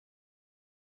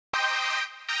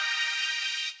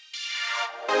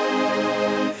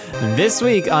This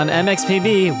week on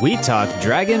MXPB, we talk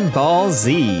Dragon Ball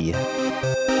Z.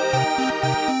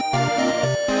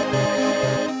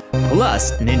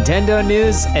 Plus, Nintendo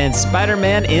news and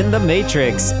Spider-Man in the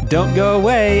Matrix. Don't go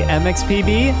away,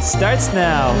 MXPB starts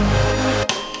now.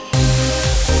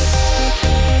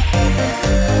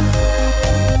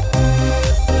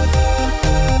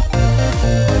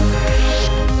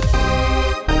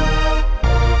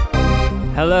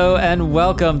 Hello and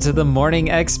welcome to the Morning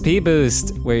XP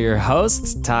Boost. We're your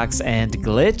hosts, Tox and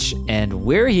Glitch, and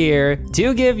we're here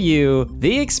to give you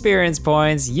the experience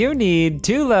points you need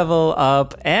to level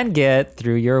up and get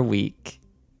through your week.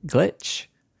 Glitch,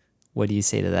 what do you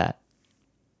say to that?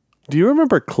 Do you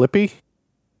remember Clippy?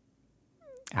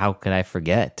 How could I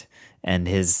forget? And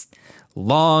his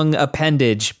long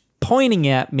appendage pointing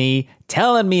at me,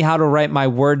 telling me how to write my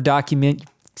Word document.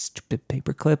 Stupid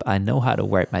paperclip, I know how to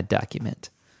write my document.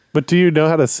 But do you know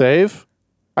how to save?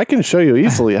 I can show you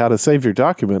easily how to save your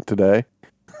document today.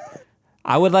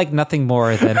 I would like nothing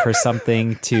more than for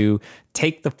something to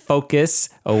take the focus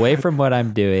away from what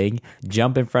I'm doing,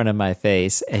 jump in front of my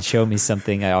face, and show me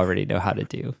something I already know how to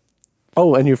do.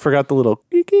 Oh, and you forgot the little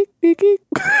eek, eek, eek, eek.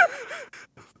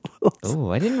 Oh,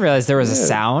 I didn't realize there was a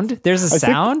sound. There's a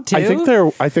sound too?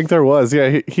 I think there was.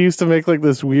 Yeah, he used to make like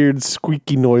this weird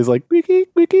squeaky noise like eek, eek,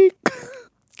 eek, eek.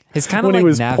 It's kind of when like he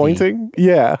was Navi. pointing.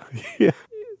 Yeah. Yeah.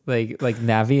 Like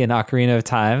Navi in Ocarina of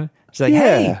Time. She's like, Yeah.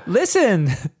 hey, listen.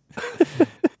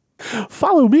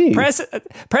 Follow me. Press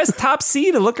top C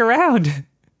to look around.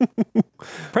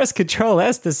 Press Control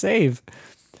S to save.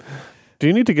 Do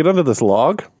you need to get under this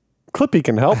log? Clippy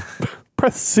can help.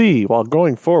 Press C while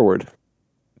going forward.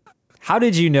 How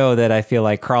did you know that I feel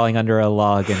like crawling under a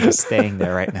log and just staying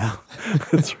there right now?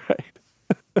 That's right.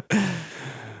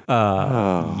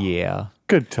 Yeah.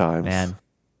 Good times. Man.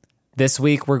 This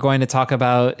week, we're going to talk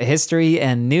about history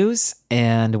and news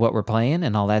and what we're playing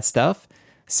and all that stuff.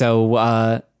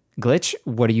 So, Glitch,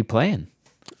 what are you playing?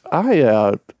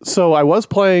 So I was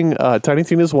playing Tiny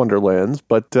Tina's Wonderlands,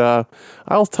 but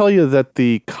I'll tell you that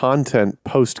the content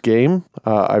post-game,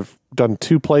 I've done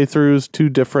 2 playthroughs, 2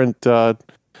 different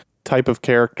type of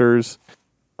characters.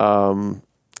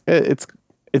 It's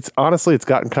honestly, it's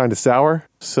gotten kind of sour,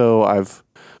 so I've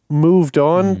moved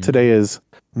on. Today is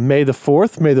May the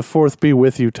 4th. May the 4th be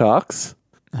with you, Tox.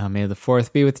 May the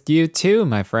 4th be with you too,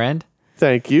 my friend.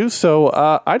 Thank you. So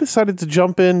I decided to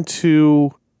jump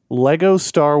into Lego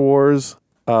Star Wars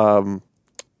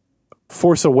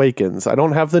Force Awakens. I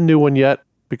don't have the new one yet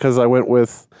because I went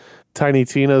with Tiny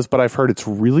Tina's, but I've heard it's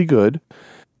really good.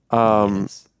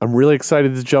 Yes. I'm really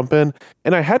excited to jump in.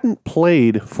 And I hadn't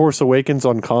played Force Awakens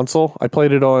on console. I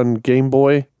played it on Game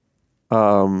Boy.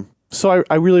 So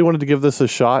I really wanted to give this a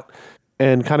shot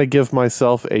and kind of give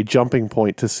myself a jumping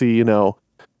point to see,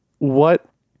 what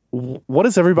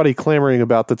is everybody clamoring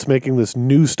about that's making this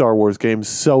new Star Wars game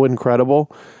so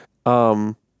incredible?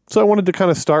 So I wanted to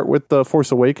kind of start with the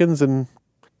Force Awakens, and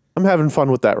I'm having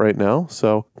fun with that right now.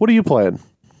 So what are you playing?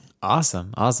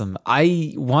 Awesome.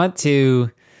 I want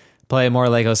to play more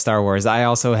Lego Star Wars. I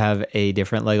also have a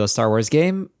different Lego Star Wars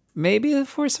game. Maybe the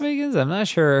Force Awakens? I'm not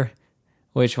sure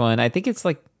which one. I think it's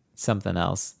like something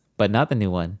else, but not the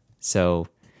new one. So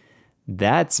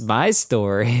that's my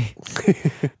story.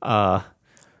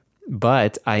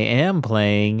 But I am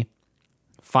playing,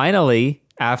 finally,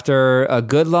 after a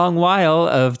good long while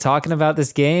of talking about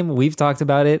this game. We've talked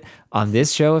about it on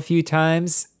this show a few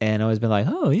times, and always been like,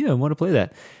 oh yeah, I want to play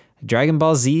that. Dragon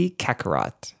Ball Z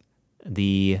Kakarot,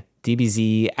 the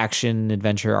DBZ action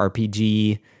adventure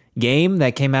RPG game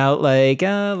that came out like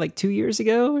 2 years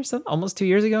ago or something, almost 2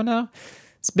 years ago now.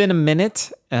 It's been a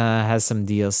minute, has some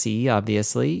DLC,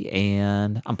 obviously,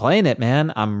 and I'm playing it,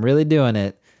 man. I'm really doing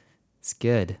it. It's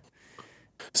good.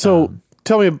 So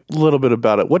tell me a little bit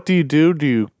about it. What do you do? Do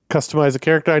you customize a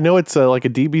character? I know it's like a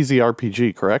DBZ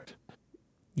RPG, correct?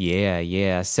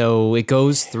 Yeah. So it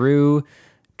goes through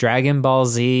Dragon Ball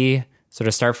Z, sort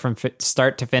of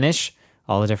start to finish,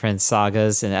 all the different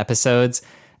sagas and episodes.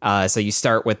 So you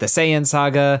start with the Saiyan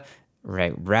saga,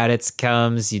 right? Raditz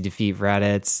comes, you defeat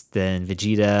Raditz, then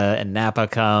Vegeta and Nappa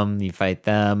come, you fight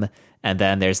them. And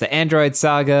then there's the Android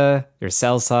saga, your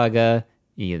Cell saga,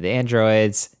 you get the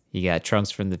androids, you got Trunks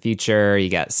from the future,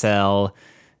 you got Cell,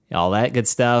 all that good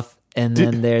stuff. And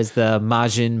then there's the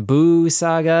Majin Buu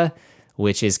saga,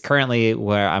 which is currently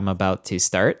where I'm about to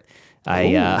start.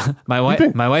 My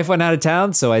wife went out of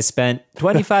town, so I spent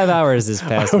 25 hours this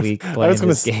past week playing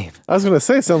this game. I was going to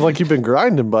say, sounds like you've been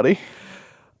grinding, buddy.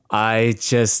 I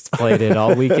just played it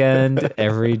all weekend,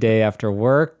 every day after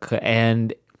work,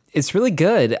 and it's really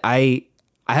good. I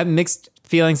have mixed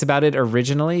feelings about it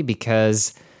originally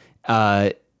because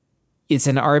it's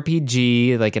an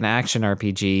RPG, like an action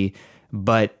RPG,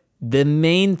 but the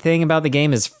main thing about the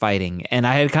game is fighting. And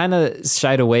I had kind of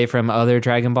shied away from other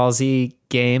Dragon Ball Z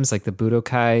games like the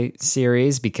Budokai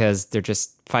series because they're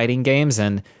just fighting games,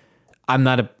 and I'm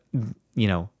not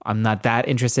that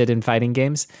interested in fighting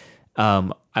games.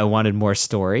 I wanted more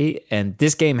story, and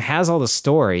this game has all the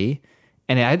story,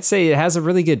 and I'd say it has a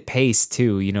really good pace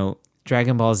too.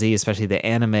 Dragon Ball Z, especially the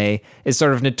anime, is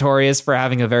sort of notorious for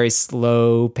having a very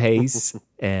slow pace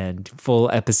and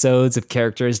full episodes of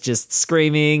characters just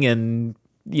screaming and,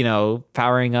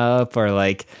 powering up or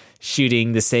like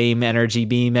shooting the same energy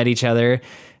beam at each other.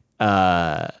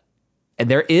 And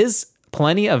there is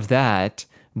plenty of that,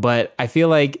 but I feel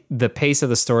like the pace of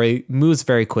the story moves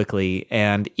very quickly.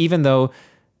 And even though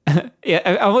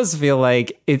I almost feel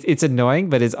like it's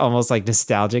annoying, but it's almost like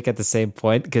nostalgic at the same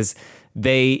point because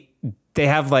they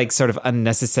have like sort of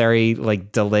unnecessary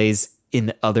like delays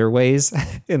in other ways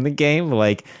in the game.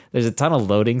 Like there's a ton of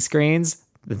loading screens.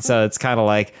 And so it's kind of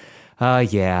like,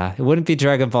 it wouldn't be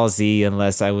Dragon Ball Z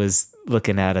unless I was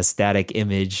looking at a static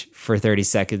image for 30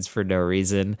 seconds for no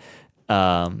reason.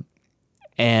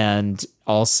 And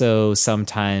also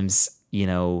sometimes,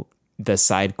 the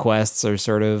side quests are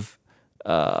sort of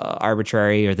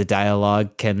arbitrary, or the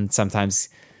dialogue can sometimes,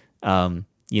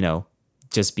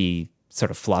 just be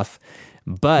sort of fluff.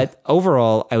 But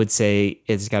overall, I would say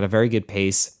it's got a very good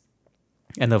pace,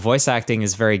 and the voice acting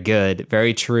is very good,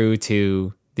 very true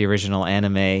to the original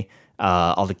anime.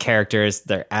 All the characters,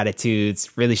 their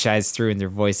attitudes really shines through in their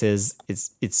voices.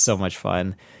 It's so much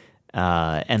fun.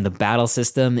 And the battle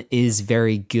system is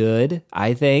very good,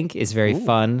 I think. It's very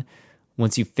fun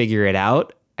once you figure it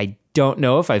out. I don't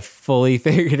know if I've fully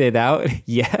figured it out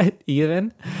yet,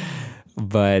 even.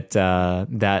 But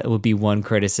that would be one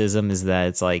criticism, is that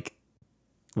it's like,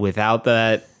 without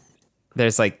that,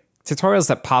 there's like tutorials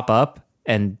that pop up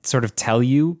and sort of tell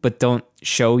you, but don't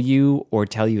show you or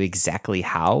tell you exactly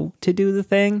how to do the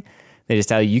thing. They just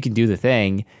tell you can do the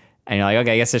thing. And you're like,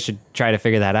 okay, I guess I should try to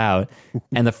figure that out.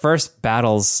 And the first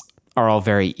battles are all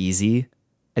very easy.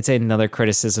 I'd say another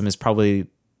criticism is probably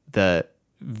the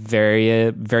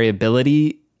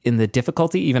variability in the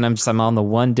difficulty. Even I'm on the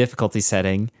one difficulty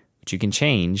setting, which you can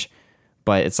change.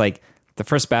 But it's like the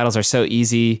first battles are so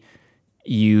easy,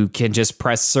 you can just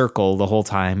press circle the whole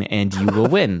time and you will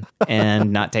win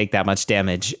and not take that much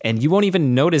damage. And you won't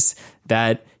even notice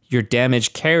that your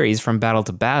damage carries from battle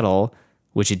to battle,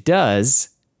 which it does.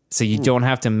 So you don't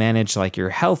have to manage like your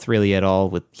health really at all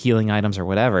with healing items or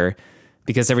whatever,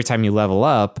 because every time you level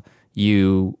up,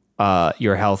 your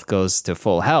health goes to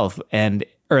full health. And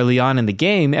early on in the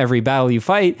game, every battle you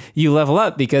fight, you level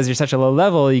up because you're such a low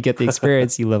level. You get the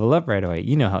experience, you level up right away.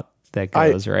 You know how that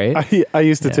goes, right? I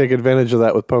used to take advantage of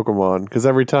that with Pokemon, because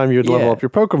every time you'd level up your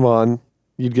Pokemon,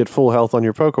 you'd get full health on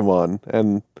your Pokemon.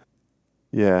 And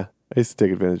I used to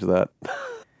take advantage of that.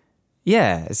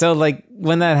 Yeah. So like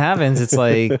when that happens, it's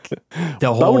like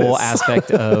the whole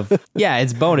aspect of,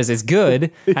 it's bonus. It's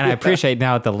good. And I appreciate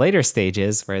now at the later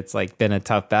stages where it's like been a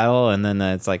tough battle, and then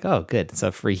it's like, oh, good, it's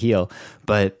a free heal.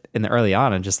 But in the early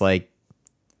on, I'm just like,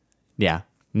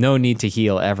 no need to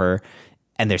heal ever.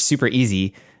 And they're super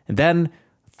easy. And then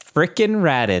frickin'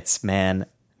 Raditz, man.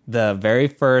 The very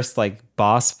first like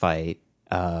boss fight,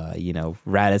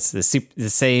 Raditz, the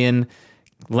Saiyan,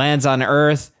 lands on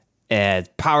Earth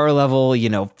at power level,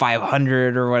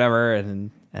 500 or whatever.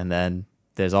 And then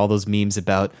there's all those memes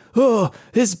about,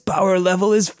 his power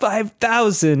level is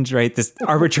 5,000, right? This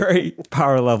arbitrary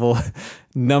power level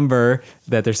number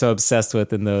that they're so obsessed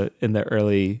with in the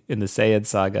Saiyan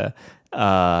saga.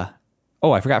 I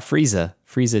forgot Frieza.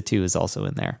 Frieza 2 is also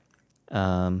in there.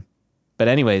 But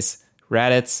anyways,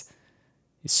 Raditz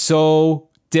is so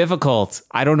difficult.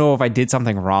 I don't know if I did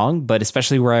something wrong, but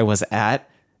especially where I was at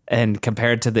and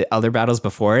compared to the other battles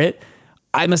before it,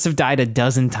 I must have died a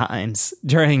dozen times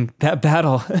during that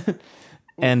battle.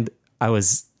 And I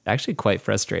was actually quite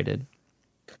frustrated.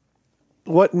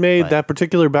 What made that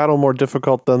particular battle more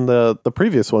difficult than the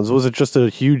previous ones? Was it just a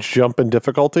huge jump in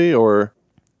difficulty, or?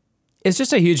 It's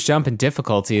just a huge jump in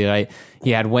difficulty.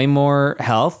 He had way more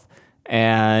health,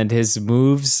 and his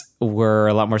moves were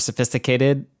a lot more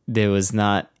sophisticated. It was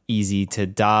not easy to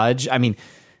dodge. I mean,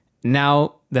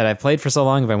 now that I've played for so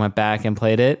long, if I went back and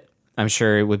played it, I'm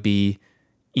sure it would be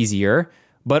easier.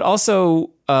 But also,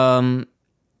 like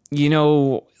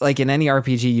in any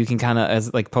RPG, you can kind of,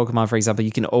 as like Pokemon, for example,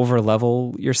 you can over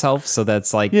level yourself. So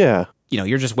that's like,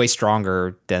 you're just way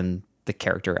stronger than the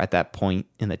character at that point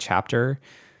in the chapter.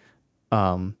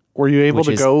 Were you able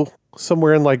to go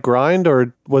somewhere and like grind,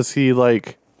 or was he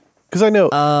like, because I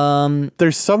know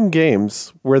there's some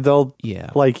games where they'll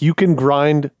like you can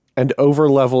grind and over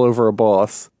level over a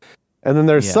boss. And then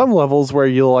there's Yeah. some levels where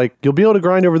you'll be able to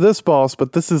grind over this boss,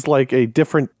 but this is like a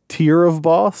different tier of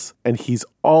boss, and he's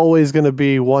always going to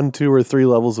be 1, 2, or 3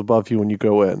 levels above you when you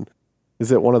go in.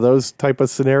 Is it one of those type of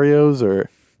scenarios, or?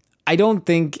 I don't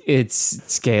think it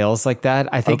scales like that.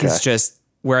 I think it's Okay. just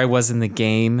where I was in the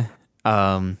game.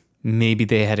 Maybe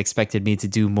they had expected me to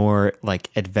do more like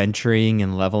adventuring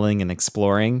and leveling and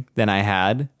exploring than I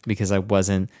had, because I was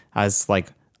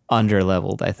like under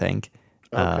leveled, I think.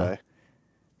 Okay.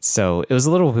 So it was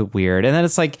a little bit weird. And then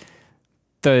it's like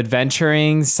the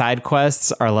adventuring side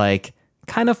quests are like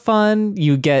kind of fun.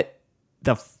 You get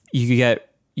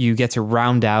to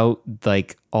round out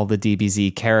like all the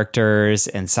DBZ characters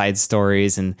and side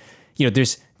stories, and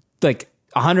there's like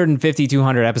 150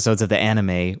 200 episodes of the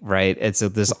anime, right? And so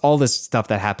there's all this stuff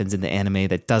that happens in the anime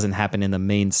that doesn't happen in the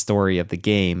main story of the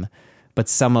game, but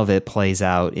some of it plays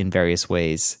out in various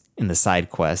ways in the side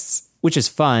quests, which is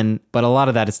fun, but a lot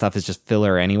of that stuff is just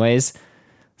filler anyways.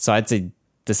 So I'd say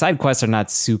the side quests are not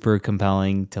super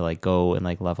compelling to like go and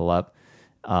like level up.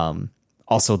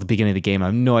 Also, at the beginning of the game, I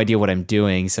have no idea what I'm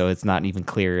doing, so it's not even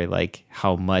clear like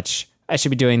how much I should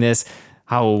be doing this.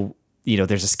 How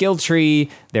there's a skill tree,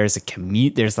 there's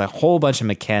a whole bunch of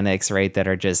mechanics, right, that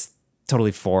are just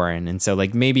totally foreign. And so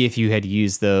like maybe if you had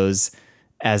used those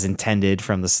as intended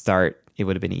from the start, it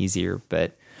would have been easier,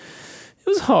 but it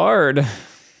was hard.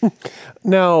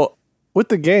 Now, with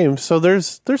the game, so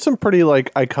there's some pretty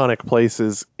like iconic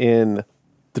places in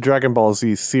the Dragon Ball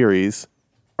Z series.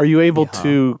 Are you able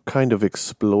to kind of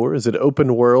explore? Is it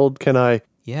open world? Can I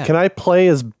play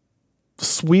as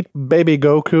sweet baby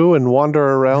Goku and wander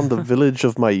around the village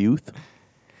of my youth?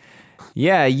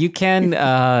 Yeah, you can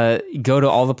go to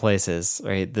all the places,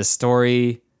 right? The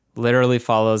story literally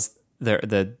follows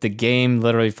the game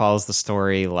literally follows the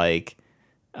story like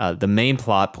the main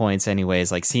plot points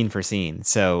anyways, like scene for scene.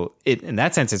 So in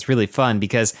that sense, it's really fun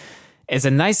because it's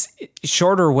a nice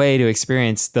shorter way to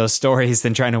experience those stories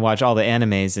than trying to watch all the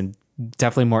animes, and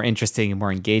definitely more interesting and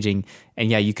more engaging. And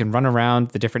yeah, you can run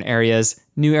around the different areas.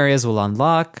 New areas will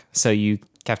unlock, so you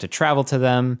have to travel to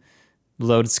them,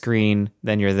 load screen,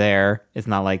 then you're there. It's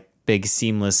not like big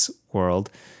seamless world,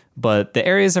 but the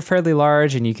areas are fairly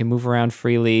large and you can move around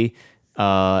freely.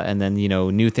 And then,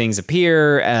 new things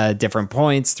appear at different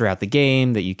points throughout the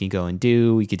game that you can go and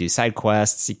do. You can do side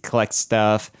quests, you collect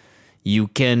stuff. You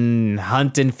can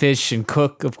hunt and fish and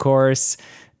cook, of course.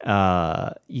 You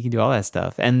can do all that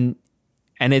stuff. And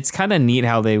it's kind of neat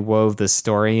how they wove the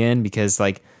story in, because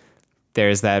like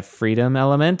there's that freedom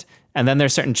element. And then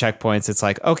there's certain checkpoints. It's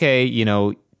like, okay,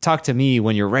 talk to me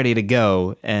when you're ready to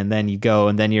go. And then you go,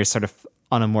 and then you're sort of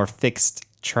on a more fixed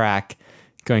track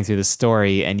going through the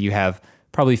story. And you have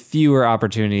probably fewer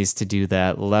opportunities to do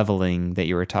that leveling that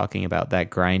you were talking about,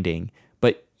 that grinding.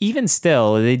 But even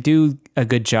still, they do a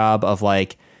good job of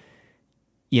like,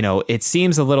 it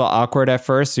seems a little awkward at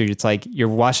first. So it's like you're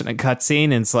watching a cutscene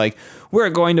and it's like, we're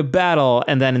going to battle.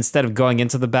 And then instead of going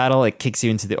into the battle, it kicks you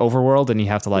into the overworld and you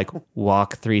have to like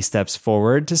walk 3 steps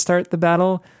forward to start the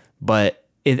battle. But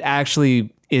it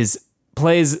actually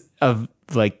plays a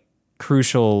like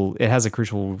it has a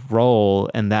crucial role,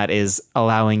 and that is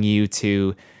allowing you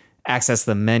to access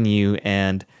the menu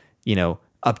and,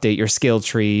 update your skill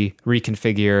tree,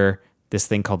 reconfigure this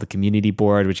thing called the community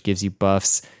board, which gives you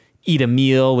buffs, eat a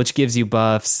meal, which gives you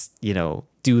buffs,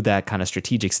 do that kind of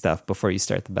strategic stuff before you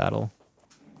start the battle.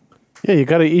 Yeah, you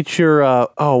got to eat your,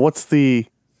 what's the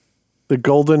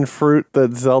golden fruit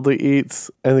that Zelda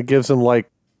eats, and it gives him like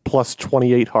plus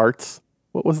 28 hearts.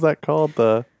 What was that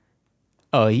called?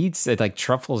 He eats like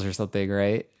truffles or something,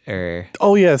 right?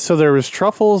 Oh yeah, so there was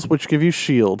truffles, which give you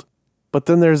shield, but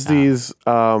then there's these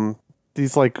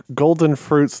like golden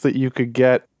fruits that you could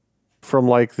get from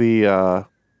like the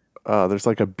there's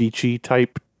like a beachy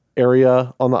type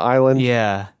area on the island.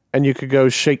 Yeah. And you could go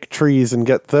shake trees and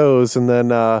get those, and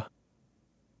then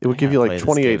it would give you like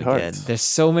 28 hearts. There's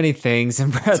so many things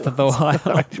in Breath of the Wild.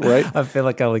 Right? I feel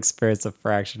like I'll experience a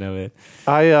fraction of it.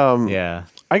 I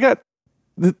got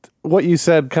what you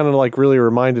said kind of like really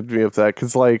reminded me of that,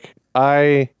 because like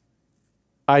I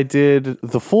did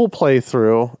the full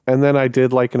playthrough and then I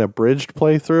did like an abridged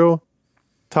playthrough.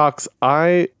 Tox,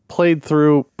 I played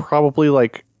through probably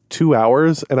like 2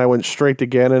 hours and I went straight to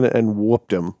Ganon and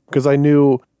whooped him because I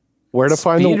knew where to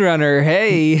find the speedrunner.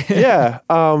 Hey, yeah.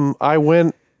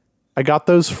 I got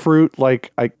those fruit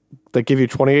that give you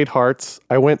 28 hearts.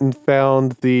 I went and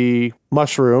found the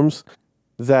mushrooms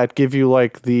that give you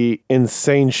like the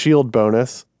insane shield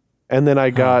bonus, and then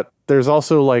I got there's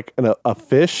also like a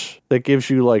fish that gives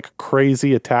you like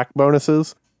crazy attack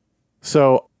bonuses.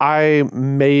 So I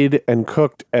made and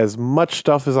cooked as much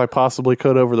stuff as I possibly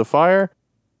could over the fire.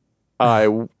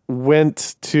 I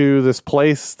went to this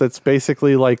place that's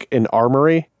basically like an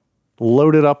armory,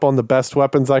 loaded up on the best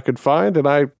weapons I could find, and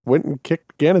I went and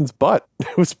kicked Ganon's butt.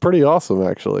 It was pretty awesome,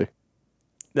 actually.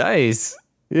 Nice.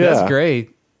 Yeah. That's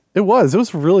great. It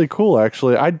was really cool,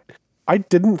 actually. I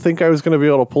didn't think I was going to be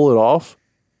able to pull it off,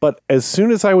 but as soon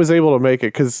as I was able to make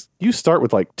it, because you start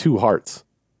with like 2 hearts,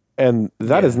 and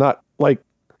that is not like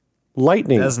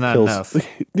lightning. That's not enough.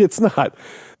 It's not.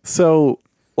 So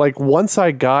like once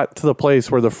I got to the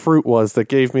place where the fruit was that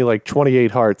gave me like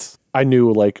 28 hearts, I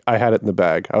knew like I had it in the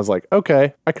bag. I was like,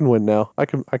 okay, I can win now. I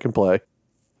can play.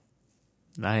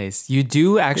 Nice. You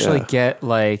do actually get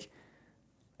like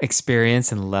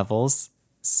experience and levels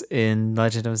in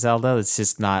Legend of Zelda. It's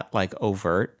just not like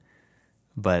overt,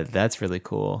 but that's really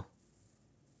cool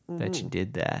that you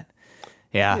did that.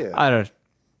 Yeah. I don't.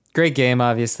 Great game,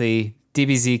 obviously.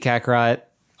 DBZ Kakarot.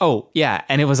 Oh yeah,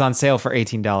 and it was on sale for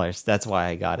 $18. That's why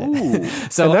I got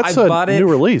it. So and that's I bought a it. new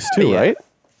release too, right?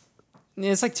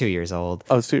 It's like 2 years old.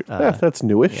 Oh, so that's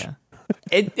newish.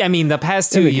 Yeah. I mean, the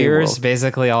past 2 years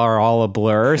basically are all a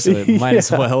blur, so it might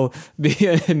as well be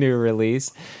a new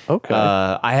release. Okay.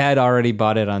 I had already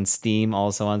bought it on Steam,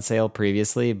 also on sale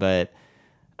previously, but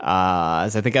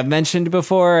as I think I've mentioned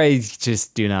before, I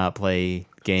just do not play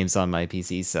games on my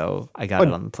PC, so I got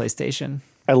it on the PlayStation.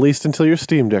 At least until your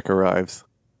Steam Deck arrives.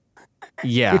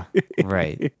 Yeah,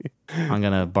 right. I'm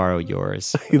going to borrow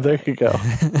yours. There you go.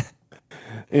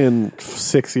 In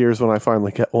 6 years when I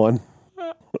finally get one.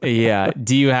 Yeah.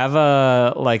 Do you have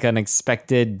an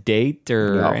expected date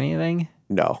or anything?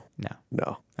 No.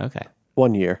 No. Okay.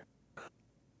 1 year.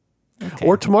 Okay.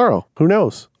 Or tomorrow. Who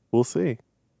knows? We'll see.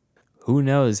 Who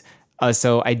knows?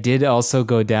 So I did also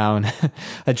go down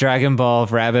a Dragon Ball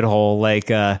rabbit hole. I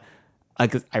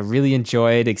really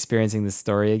enjoyed experiencing the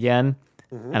story again,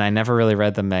 and I never really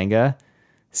read the manga.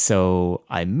 So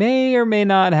I may or may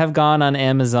not have gone on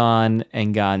Amazon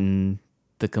and gotten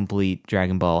the complete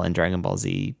Dragon Ball and Dragon Ball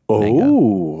Z manga.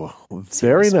 Oh,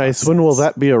 very nice. When will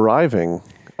that be arriving?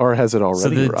 Or has it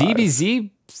already arrived? So the DBZ,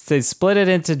 they split it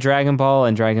into Dragon Ball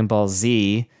and Dragon Ball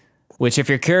Z, which if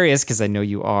you're curious, because I know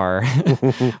you are,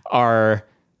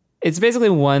 it's basically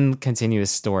one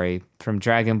continuous story from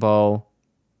Dragon Ball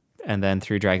and then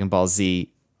through Dragon Ball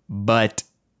Z. But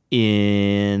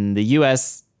in the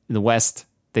US, in the West,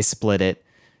 they split it.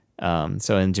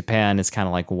 So in Japan, it's kind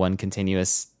of like one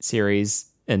continuous series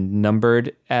and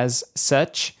numbered as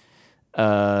such.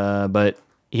 But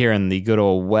here in the good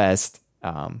old West,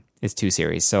 it's 2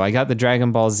 series. So I got the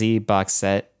Dragon Ball Z box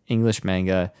set, English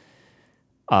manga,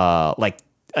 like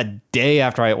a day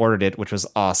after I ordered it, which was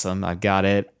awesome. I got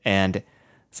it, and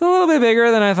it's a little bit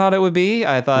bigger than I thought it would be.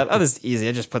 I thought, oh, this is easy.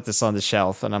 I just put this on the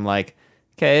shelf, and I'm like,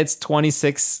 okay, it's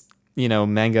 26,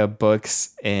 manga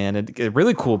books, and a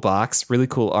really cool box, really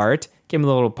cool art. Gave me a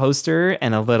little poster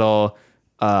and a little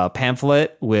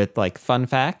pamphlet with like fun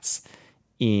facts.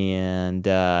 And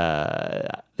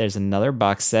there's another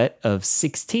box set of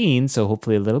 16, so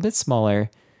hopefully a little bit smaller,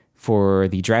 for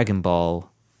the Dragon Ball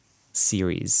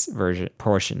series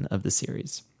portion of the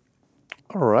series.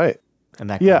 All right. And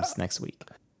that comes next week.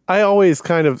 I always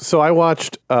I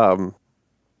watched,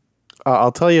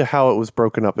 I'll tell you how it was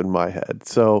broken up in my head.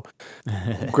 So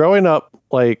growing up,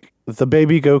 like the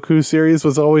Baby Goku series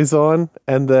was always on.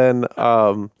 And then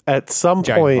at some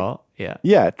Dragon Ball,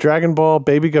 Dragon Ball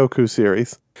Baby Goku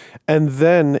series. And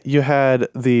then you had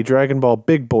the Dragon Ball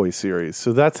Big Boy series.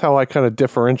 So that's how I kind of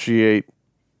differentiate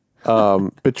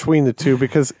between the two,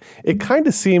 because it kind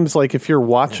of seems like if you're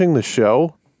watching the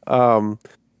show,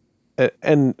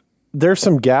 and there's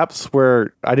some gaps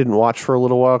where I didn't watch for a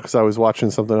little while because I was watching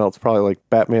something else, probably like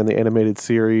Batman the Animated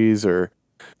Series or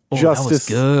Justice,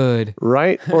 that was good,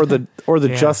 right? Or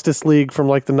the Justice League from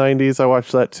like the 90s. I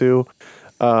watched that too.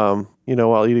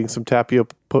 While eating some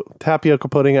tapioca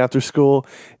pudding after school.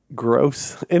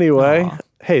 Gross. Anyway,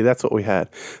 hey, that's what we had.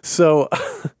 So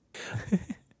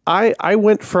I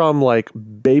went from like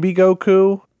baby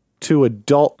Goku to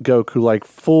adult Goku, like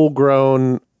full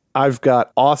grown, I've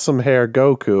got awesome hair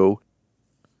Goku.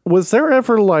 Was there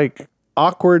ever like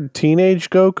awkward teenage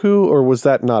Goku, or was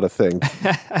that not a thing?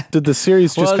 Did the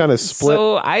series just kind of split?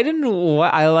 So I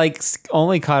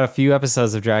only caught a few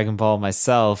episodes of DragonAll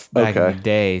myself back in the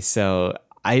day, so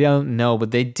I don't know,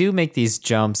 but they do make these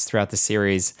jumps throughout the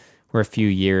series where a few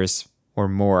years or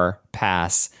more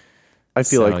pass. I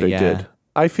feel like they did.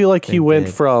 I feel like he went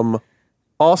from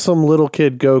awesome little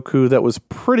kid Goku that was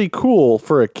pretty cool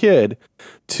for a kid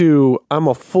to I'm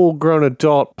a full grown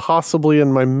adult, possibly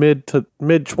in my mid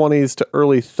 20s to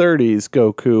early 30s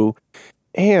Goku.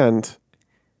 And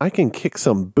I can kick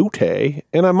some booty,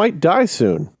 and I might die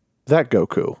soon. That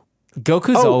Goku.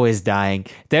 Goku's always dying.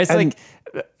 There's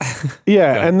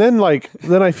Yeah, and then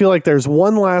I feel like there's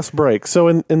one last break. So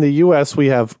in the US we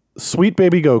have Sweet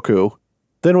Baby Goku,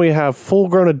 then we have Full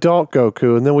Grown Adult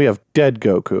Goku, and then we have Dead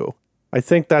Goku. I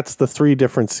think that's the 3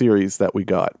 different series that we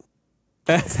got.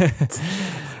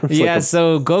 Yeah,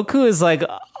 so Goku is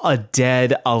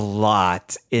dead a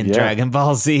lot in Dragon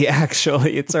Ball Z,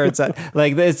 actually. It turns out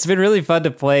it's been really fun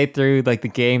to play through the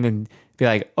game and be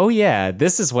like, oh yeah,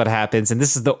 this is what happens, and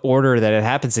this is the order that it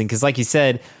happens in. Because like you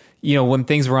said, when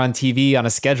things were on TV on a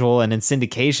schedule and in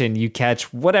syndication, you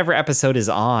catch whatever episode is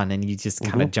on and you just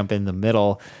kind of jump in the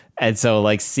middle. And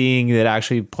so seeing it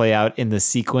actually play out in the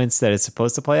sequence that it's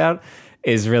supposed to play out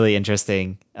is really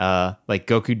interesting.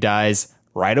 Goku dies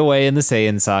right away in the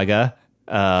Saiyan saga.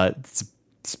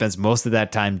 Spends most of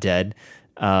that time dead.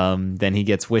 Then he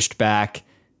gets wished back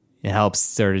and helps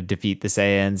sort of defeat the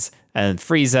Saiyans. And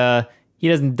Frieza, he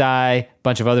doesn't die. A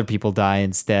bunch of other people die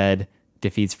instead.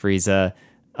 Defeats Frieza.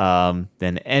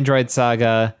 Then Android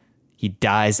Saga, he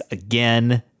dies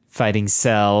again fighting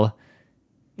Cell.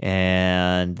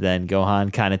 And then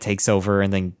Gohan kind of takes over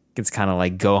and then it's kind of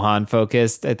Gohan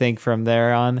focused, I think, from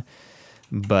there on.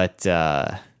 But,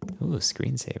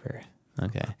 screensaver.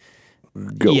 Okay.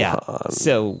 Gohan. Yeah.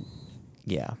 So,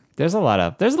 yeah, there's a lot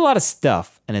of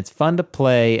stuff, and it's fun to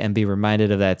play and be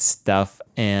reminded of that stuff.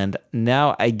 And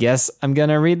now I guess I'm going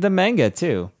to read the manga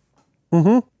too.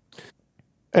 Mm-hmm.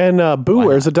 And Boo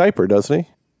wears a diaper, doesn't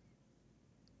he?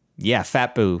 Yeah,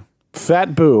 Fat Boo.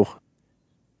 Fat Boo.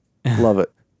 Love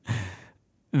it.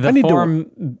 I need to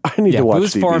watch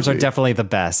Boo's DBZ. forms are definitely the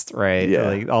best, right?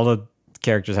 Yeah. All the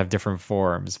characters have different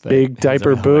forms. But Big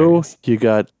Diaper Boo. You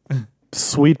got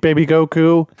Sweet Baby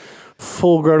Goku,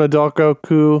 Full Grown Adult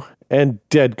Goku, and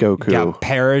Dead Goku. You got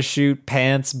Parachute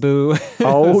Pants Boo.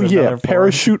 Oh, yeah.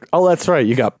 Parachute. Oh, that's right.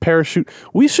 You got Parachute.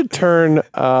 We should turn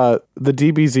the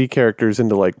DBZ characters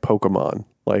into Pokemon.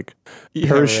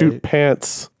 Parachute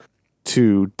Pants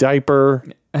to Diaper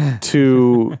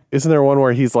to... Isn't there one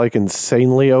where he's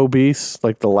insanely obese?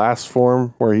 The last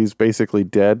form where he's basically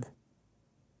dead?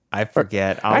 I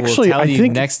forget. I will tell you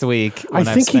next week when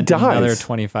I've spent another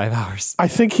 25 hours. I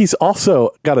think he's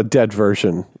also got a dead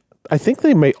version. I think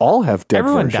they may all have dead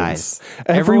versions.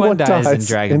 Everyone dies in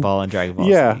Dragon Ball and Dragon Ball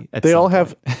Z. Yeah, they all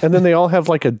have, and then they all have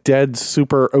a dead,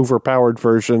 super overpowered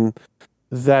version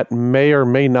that may or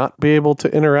may not be able to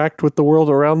interact with the world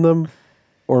around them,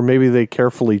 or maybe they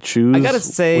carefully choose. I gotta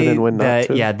say when that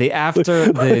not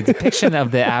to. the depiction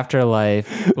of the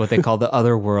afterlife, what they call the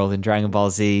other world in Dragon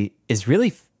Ball Z, is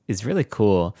really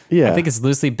cool. Yeah, I think it's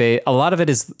loosely based. A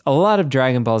lot of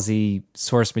Dragon Ball Z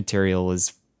source material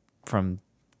is from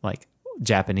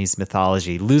Japanese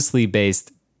mythology, loosely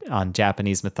based on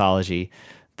Japanese mythology,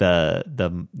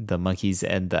 the monkeys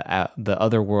and the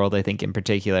other world, I think in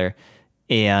particular,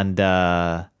 and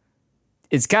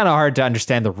it's kind of hard to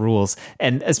understand the rules,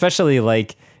 and especially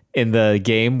in the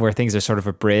game where things are sort of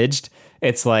abridged.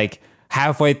 It's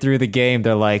halfway through the game,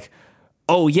 they're like,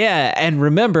 oh yeah, and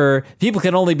remember, people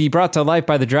can only be brought back to life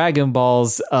by the Dragon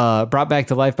Balls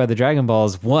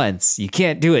once. You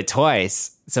can't do it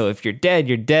twice. So if you're dead,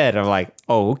 you're dead. I'm like,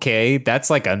 oh, okay, that's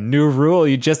a new rule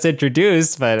you just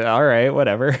introduced, but all right,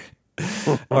 whatever.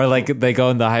 Or they go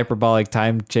in the hyperbolic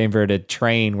time chamber to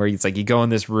train, where it's you go in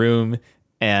this room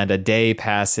and a day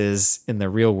passes in the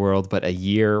real world, but a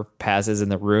year passes in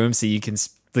the room, so you can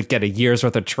get a year's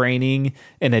worth of training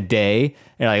in a day. And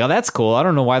you're like, oh, that's cool. I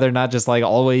don't know why they're not just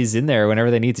always in there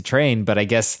whenever they need to train, but I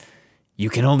guess you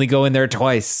can only go in there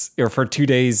twice or for 2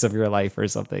 days of your life or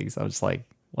something. So I'm just like,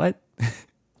 what?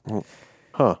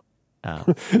 Huh.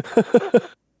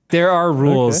 There are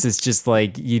rules. Okay. It's just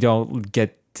you don't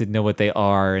get to know what they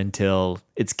are until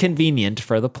it's convenient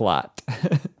for the plot.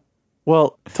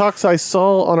 Well, Tox, I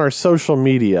saw on our social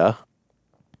media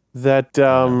that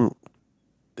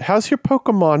how's your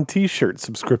Pokemon t-shirt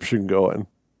subscription going?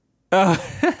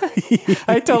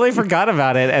 I totally forgot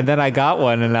about it, and then I got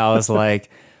one and I was like,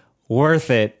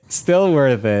 worth it. Still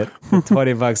worth it.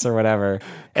 $20 or whatever.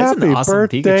 It's Happy an awesome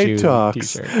birthday, Pikachu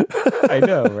Tox. t-shirt. I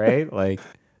know, right?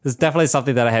 It's definitely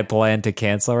something that I had planned to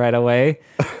cancel right away.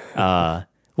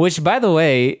 Which, by the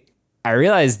way, I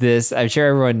realized this. I'm sure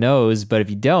everyone knows, but if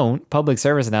you don't, public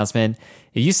service announcement,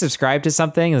 if you subscribe to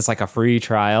something, it's a free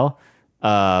trial,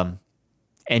 and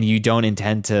you don't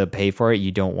intend to pay for it,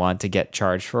 you don't want to get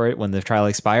charged for it when the trial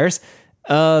expires,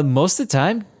 most of the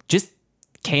time, just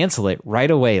cancel it right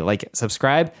away.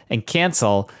 Subscribe and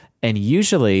cancel, and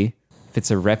usually, if it's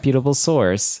a reputable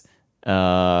source,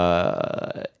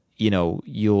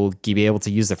 you'll be able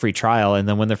to use the free trial. And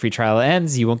then when the free trial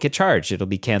ends, you won't get charged. It'll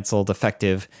be canceled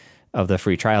effective of the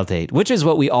free trial date, which is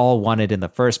what we all wanted in the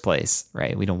first place,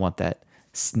 right? We don't want that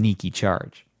sneaky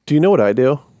charge. Do you know what I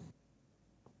do?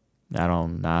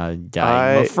 I'm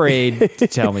afraid to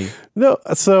tell me. No,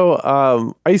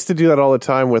 so I used to do that all the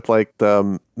time with like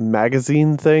the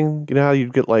magazine thing. You know how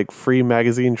you'd get like free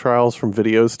magazine trials from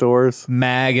video stores?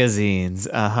 Magazines,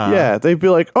 Yeah, they'd be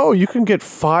like, oh, you can get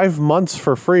 5 months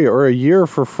for free or a year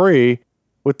for free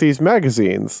with these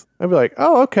magazines. I'd be like,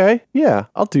 oh, okay, yeah,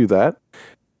 I'll do that.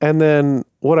 And then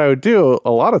what I would do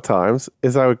a lot of times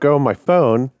is I would go on my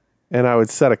phone and I would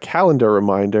set a calendar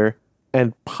reminder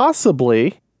and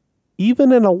possibly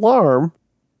even an alarm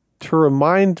to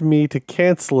remind me to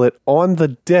cancel it on the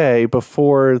day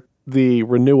before the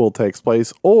renewal takes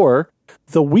place or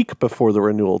the week before the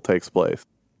renewal takes place.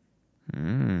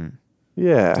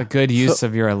 Yeah. It's a good use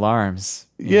of your alarms.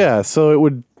 Yeah, so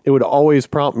it would always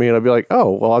prompt me and I'd be like,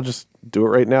 "Oh, well, I'll just do it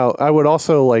right now." I would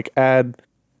also like add,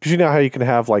 cuz you know how you can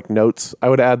have like notes. I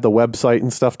would add the website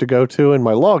and stuff to go to in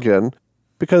my login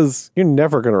because you're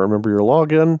never going to remember your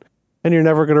login and you're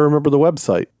never going to remember the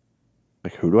website.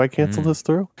 Like, who do I cancel this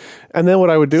through? And then what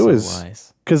I would do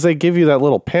is, because they give you that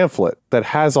little pamphlet that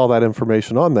has all that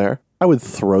information on there, I would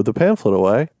throw the pamphlet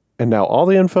away. And now all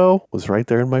the info was right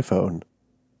there in my phone.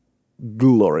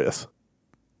 Glorious.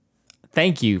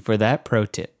 Thank you for that pro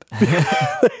tip.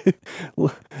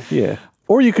 Yeah.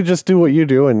 Or you could just do what you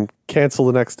do and cancel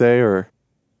the next day or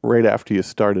right after you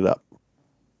start it up.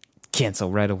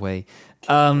 Cancel right away.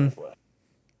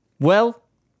 Well,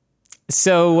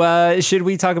 so should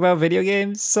we talk about video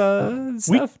games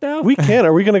stuff now? We can.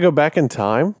 Are we going to go back in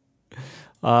time?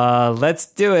 Let's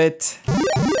do it.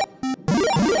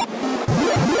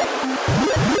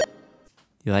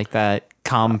 You like that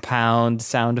compound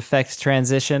sound effects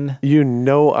transition? You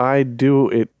know I do.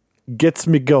 It gets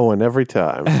me going every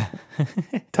time.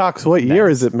 Tox, what year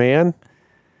is it, man?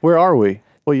 Where are we?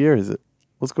 What year is it?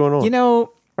 What's going on? How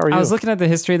are you? I was looking at the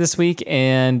history this week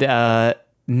and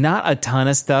not a ton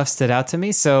of stuff stood out to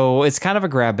me. So it's kind of a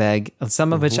grab bag,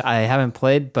 some of which I haven't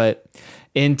played. But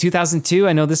in 2002,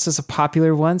 I know this was a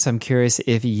popular one. So I'm curious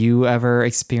if you ever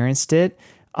experienced it.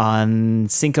 On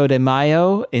Cinco de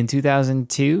Mayo in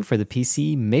 2002 for the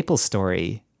PC,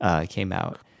 MapleStory came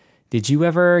out. Did you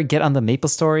ever get on the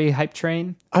MapleStory hype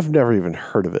train? I've never even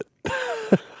heard of it.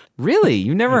 Really?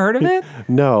 You never heard of it?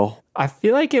 No. I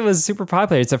feel like it was super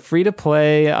popular. It's a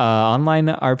free-to-play online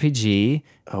RPG,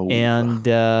 and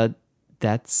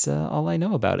that's all I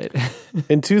know about it.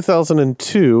 In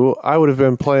 2002, I would have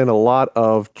been playing a lot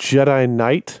of Jedi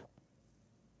Knight.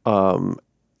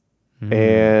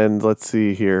 And let's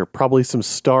see here, probably some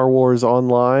Star Wars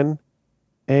Online,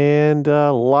 and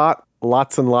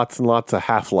lots and lots of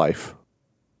Half-Life.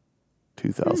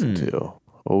 2002.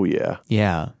 Oh yeah.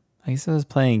 Yeah. I guess I was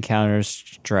playing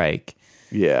Counter-Strike.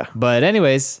 Yeah. But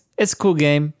anyways, it's a cool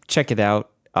game. Check it out.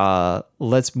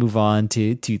 Let's move on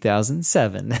to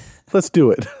 2007. Let's do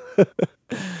it.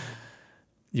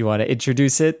 You want to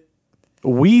introduce it?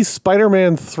 Wii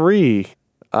Spider-Man 3.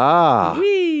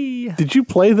 Wee. Did you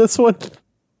play this one?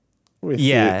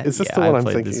 Yeah. Is this the one I'm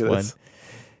thinking this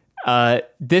of?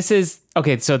 This is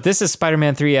okay. So this is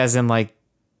Spider-Man 3 as in like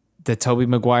the Tobey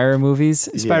Maguire movies,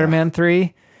 Spider-Man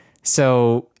 3.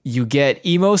 So you get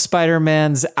emo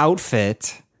Spider-Man's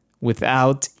outfit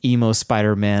without emo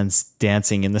Spider-Man's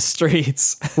dancing in the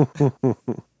streets.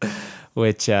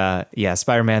 Which,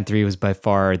 Spider-Man 3 was by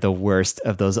far the worst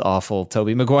of those awful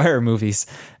Tobey Maguire movies.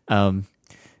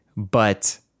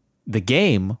 But the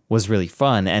game was really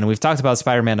fun. And we've talked about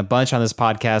Spider-Man a bunch on this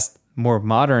podcast, more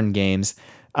modern games.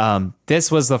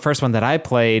 This was the first one that I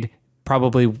played,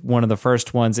 probably one of the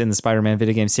first ones in the Spider-Man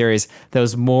video game series that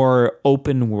was more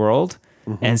open world.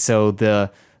 Mm-hmm. And so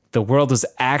the world was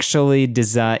actually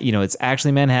designed, it's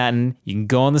actually Manhattan. You can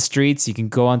go on the streets, you can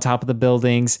go on top of the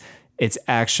buildings. It's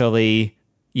actually,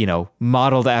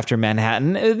 modeled after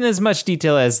Manhattan in as much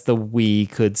detail as the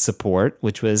Wii could support,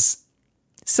 which was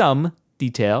some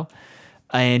detail.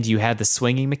 And you had the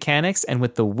swinging mechanics. And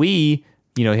with the Wii,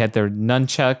 you had the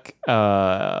nunchuck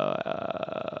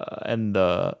and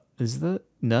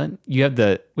you have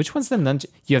which one's the nunchuck?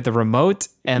 You have the remote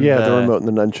and the remote and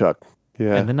the nunchuck.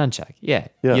 Yeah. And the nunchuck. Yeah.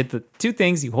 You get the two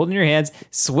things you hold in your hands,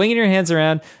 swinging your hands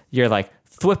around. You're like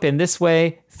thwipping this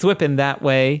way, thwipping that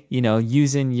way,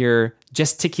 using your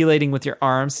gesticulating with your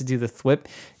arms to do the thwip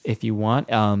if you want.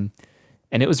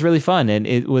 And it was really fun. And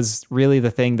it was really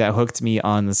the thing that hooked me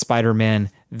on the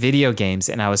Spider-Man video games.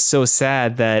 And I was so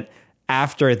sad that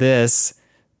after this,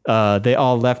 they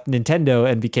all left Nintendo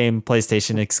and became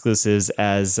PlayStation exclusives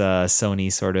as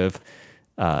Sony sort of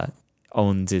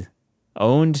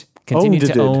continue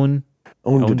to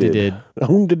Owned-did. own.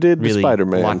 Owned-did Really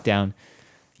Spider-Man. locked down.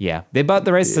 Yeah, they bought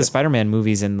the rights to the Spider-Man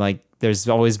movies, and like, there's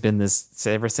always been this.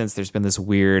 Ever since there's been this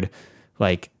weird,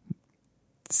 like,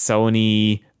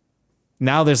 Sony.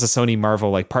 Now there's a Sony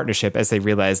Marvel like partnership as they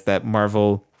realize that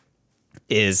Marvel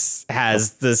has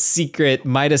the secret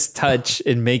Midas touch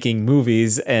in making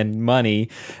movies and money.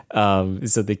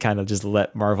 So they kind of just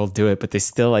let Marvel do it, but they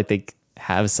still, I think,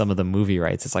 have some of the movie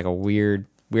rights. It's like a weird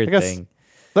thing.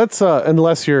 That's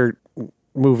unless your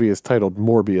movie is titled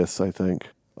Morbius, I think.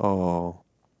 Oh,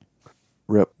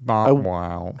 rip.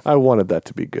 Wow. I wanted that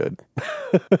to be good.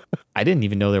 I didn't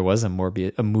even know there was a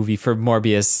movie for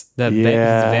Morbius, the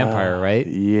vampire, right?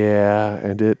 Yeah,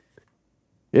 and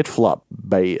it flopped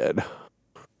bad.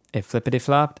 It flippity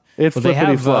flopped.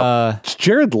 Flippity flopped. It's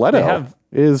Jared Leto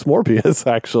is Morbius,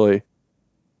 actually.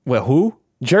 Well, who?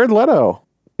 Jared Leto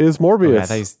is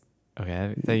Morbius.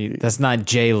 That's not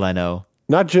Jay Leno.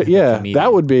 Not yeah,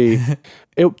 that would be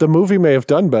it. The movie may have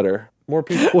done better. More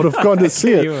people would have gone to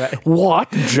see it.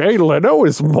 What? Jay Leno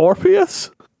is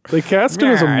Morbius? They cast him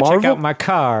as a Marvel. Check out my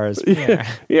cars.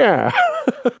 Yeah.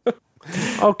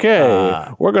 Okay,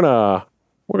 we're gonna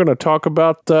talk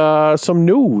about some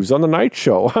news on the night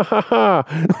show.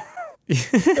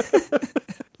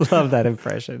 Love that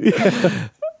impression.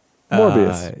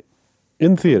 Morbius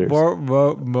in theaters.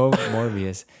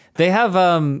 Morbius. They have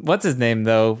what's his name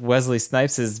though? Wesley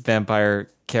Snipes' vampire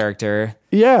character.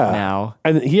 Yeah. Now,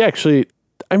 and he actually,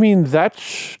 I mean, that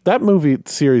movie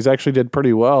series actually did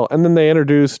pretty well. And then they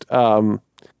introduced the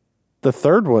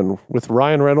third one with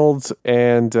Ryan Reynolds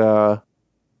and oh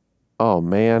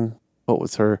man, what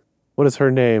is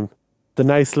her name? The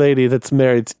nice lady that's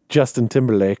married to Justin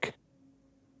Timberlake.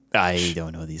 I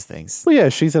don't know these things. Well, yeah,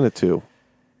 she's in it too.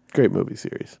 Great movie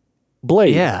series.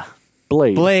 Blade. Yeah.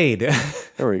 Blade.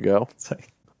 There we go. It's like,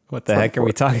 what the heck are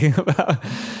we talking about?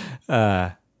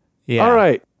 Yeah. All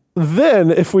right.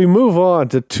 Then if we move on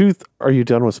to are you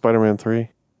done with Spider-Man 3?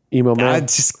 Emo Man?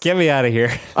 Just get me out of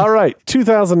here. All right.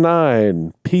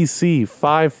 2009 PC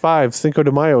 5 Cinco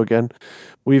de Mayo again.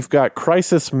 We've got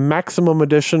Crysis Maximum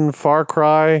Edition Far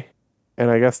Cry,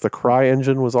 and I guess the Cry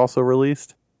engine was also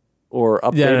released or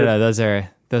updated. No.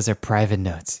 Those are private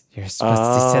notes. You're supposed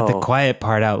to say the quiet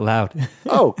part out loud.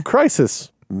 Oh, Crysis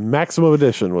Maximum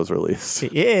Edition was released.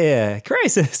 Yeah,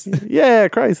 Crysis. Yeah,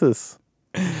 Crysis.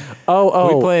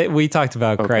 Oh. We talked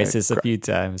about Crysis a few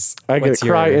times. I get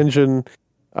Cry engine,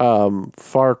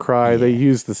 Far Cry. Yeah. They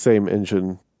used the same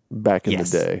engine back in the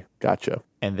day. Gotcha.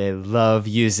 And they love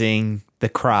using the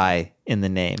Cry in the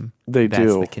name. That's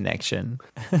the connection.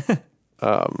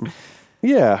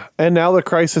 Yeah, and now the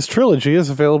Crysis trilogy is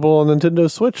available on Nintendo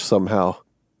Switch somehow.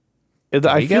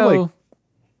 I feel like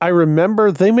I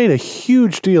remember they made a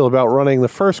huge deal about running the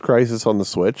first Crysis on the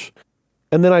Switch,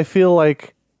 and then I feel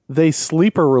like they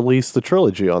sleeper released the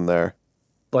trilogy on there,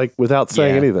 like without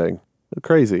saying anything.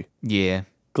 Crazy. Yeah.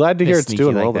 Glad to hear it's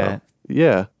doing well though.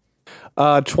 Yeah.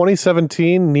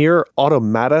 2017 Nier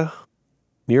Automata.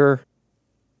 Nier.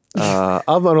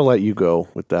 I'm gonna let you go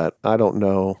with that. I don't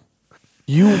know.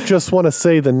 You just want to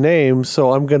say the name,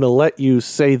 so I'm going to let you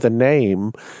say the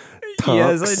name.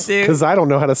 Yes, I do. Because I don't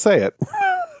know how to say it.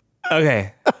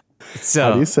 Okay. So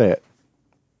how do you say it?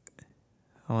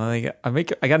 Well, I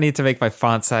need to make my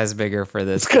font size bigger for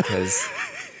this because.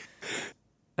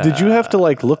 Did you have to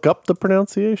look up the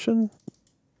pronunciation?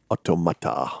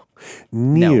 Automata.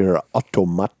 Nier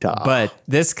Automata. But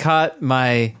this caught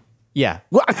my. Yeah.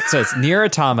 What? So it's Nier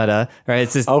Automata, right?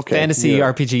 It's this fantasy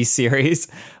RPG series.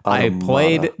 Automata. I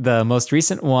played the most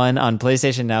recent one on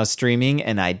PlayStation Now streaming,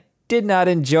 and I did not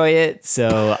enjoy it,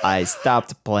 so I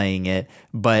stopped playing it.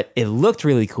 But it looked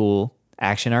really cool.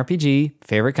 Action RPG,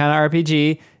 favorite kind of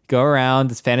RPG. Go around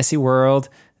this fantasy world.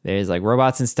 There's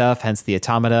robots and stuff, hence the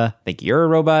Automata. I think you're a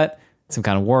robot, some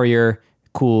kind of warrior,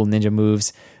 cool ninja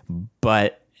moves.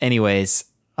 But anyways,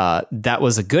 that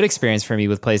was a good experience for me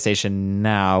with PlayStation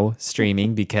Now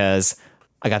streaming because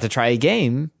I got to try a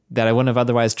game that I wouldn't have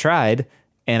otherwise tried,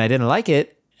 and I didn't like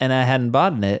it, and I hadn't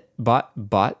I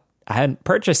hadn't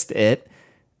purchased it,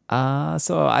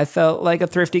 so I felt like a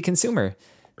thrifty consumer,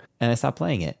 and I stopped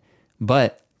playing it.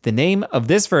 But the name of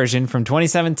this version from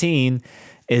 2017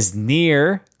 is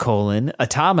Nier: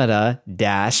 Automata -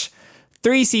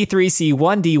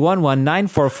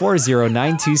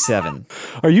 3C3C1D119440927.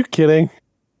 Are you kidding?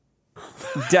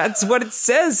 That's what it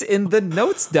says in the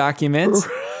notes document.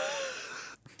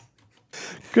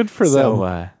 Good for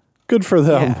them. Good for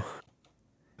them. Yeah.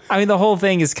 I mean, the whole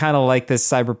thing is kind of like this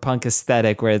cyberpunk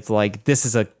aesthetic where it's like, this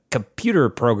is a computer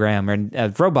program or a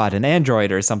robot, an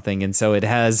android or something. And so it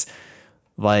has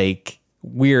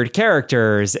weird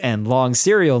characters and long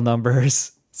serial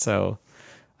numbers. So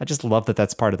I just love that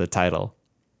that's part of the title.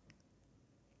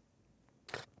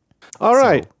 All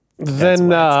right. Then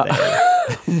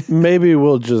maybe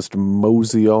we'll just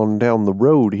mosey on down the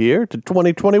road here to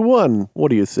 2021. What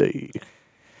do you say?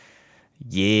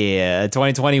 Yeah,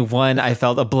 2021, I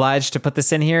felt obliged to put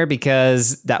this in here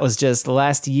because that was just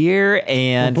last year.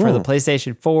 And for the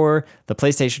PlayStation 4, the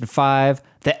PlayStation 5,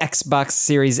 the Xbox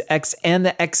Series X, and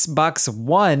the Xbox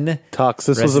One. Tox,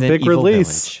 this was a big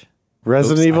release.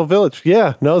 Resident Evil Village.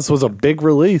 Yeah, no, this was a big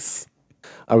release.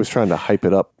 I was trying to hype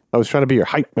it up. I was trying to be your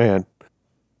hype man.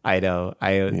 I know.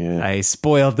 I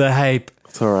spoiled the hype.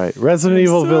 It's all right. Resident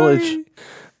Evil Village.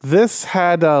 This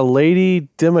had Lady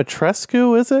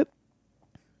Dimitrescu, is it?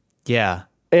 Yeah.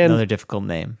 And another difficult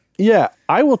name. Yeah,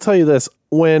 I will tell you this.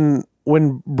 When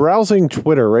browsing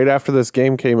Twitter right after this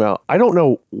game came out, I don't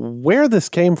know where this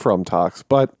came from, Tox,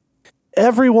 but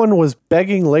everyone was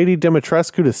begging Lady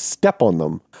Dimitrescu to step on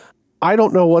them. I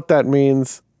don't know what that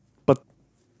means, but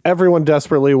everyone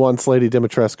desperately wants Lady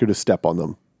Dimitrescu to step on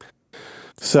them.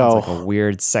 So sounds like a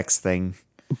weird sex thing.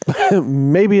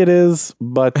 Maybe it is,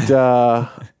 but I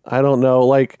don't know.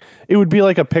 Like, it would be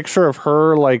like a picture of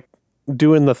her like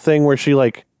doing the thing where she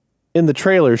like in the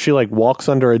trailer she like walks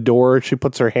under a door, she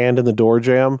puts her hand in the door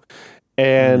jamb,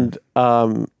 and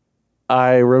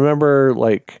I remember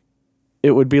like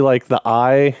it would be like the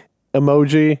eye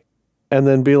emoji and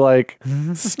then be like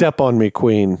step on me,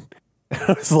 queen.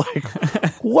 I was like,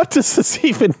 what does this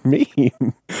even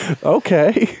mean?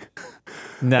 Okay.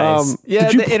 Nice.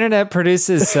 Yeah, the internet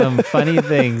produces some funny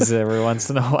things every once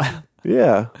in a while.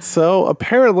 Yeah. So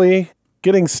apparently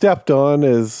getting stepped on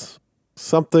is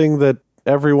something that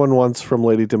everyone wants from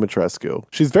Lady Dimitrescu.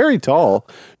 She's very tall.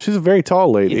 She's a very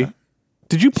tall lady. Yeah.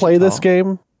 Did you play this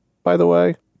game, by the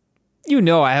way? You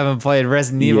know I haven't played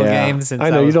Resident Evil games since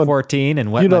I was 14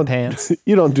 and wet my pants.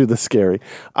 You don't do the scary.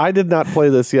 I did not play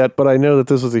this yet, but I know that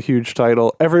this was a huge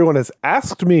title. Everyone has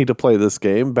asked me to play this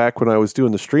game back when I was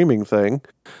doing the streaming thing.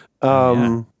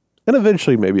 And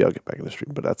eventually maybe I'll get back in the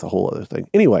stream, but that's a whole other thing.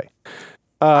 Anyway.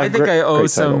 I think I owe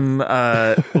some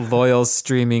loyal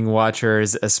streaming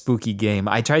watchers a spooky game.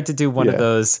 I tried to do one of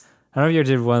those. I don't know if you ever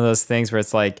did one of those things where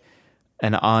it's like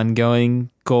an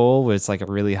ongoing goal where it's like a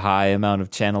really high amount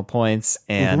of channel points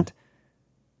and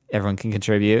everyone can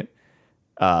contribute.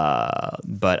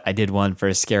 But I did one for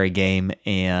a scary game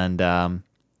and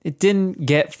it didn't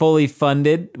get fully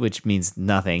funded, which means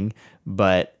nothing.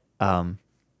 But I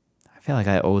feel like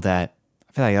I owe that.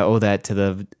 I feel like I owe that to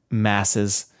the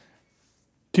masses.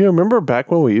 Do you remember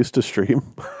back when we used to stream?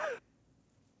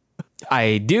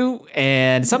 I do,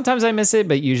 and sometimes I miss it,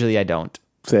 but usually I don't.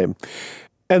 Same.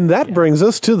 And that brings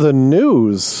us to the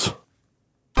news.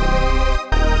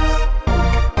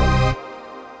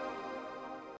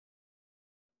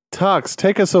 Tox,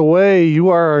 take us away. You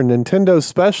are our Nintendo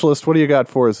specialist. What do you got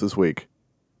for us this week?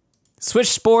 Switch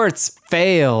Sports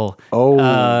fail.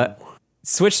 Oh.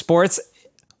 Switch Sports,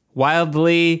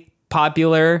 wildly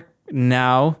popular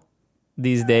now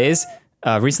these days.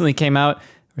 Recently came out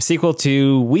a sequel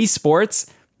to Wii Sports,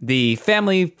 the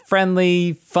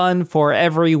family-friendly, fun for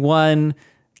everyone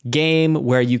game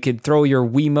where you could throw your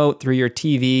Wiimote through your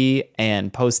TV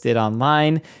and post it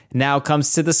online. Now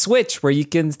comes to the Switch where you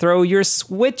can throw your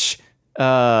Switch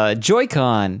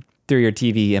Joy-Con through your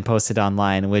TV and post it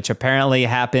online, which apparently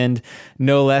happened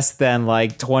no less than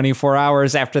like 24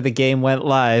 hours after the game went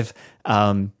live.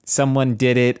 Someone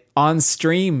did it on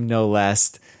stream, no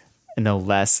less,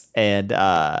 and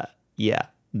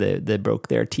they broke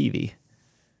their TV.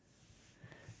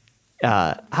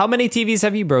 How many TVs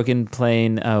have you broken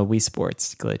playing Wii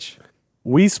Sports, Glitch?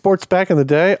 Wii Sports back in the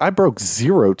day, I broke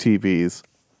 0 TVs,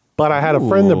 but I had a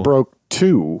friend that broke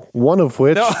 2. One of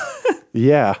which,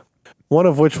 one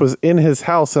of which was in his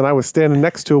house, and I was standing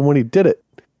next to him when he did it.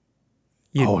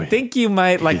 You think you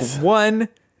might like one?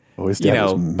 Oh, his dad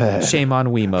was mad. Shame on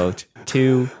Wiimote.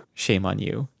 2, shame on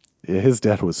you. Yeah, his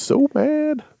dad was so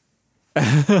mad.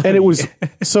 And it was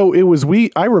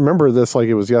I remember this like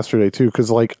it was yesterday too, because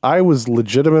like I was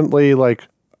legitimately like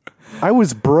I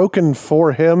was broken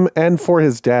for him and for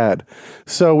his dad.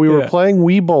 So we were playing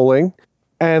Wii bowling,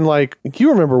 and like you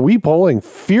remember Wii bowling,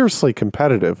 fiercely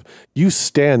competitive. You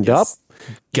stand up,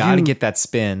 gotta get that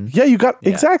spin. Yeah,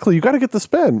 exactly. You got to get the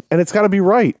spin, and it's got to be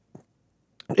right.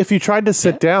 If you tried to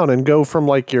sit down and go from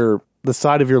like the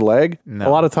side of your leg, a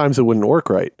lot of times it wouldn't work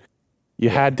right. You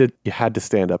had to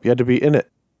stand up. You had to be in it.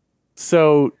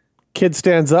 So kid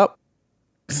stands up,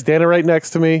 standing right next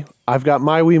to me. I've got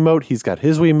my Wiimote. He's got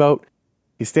his Wiimote.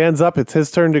 He stands up. It's his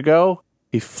turn to go.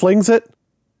 He flings it.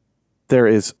 There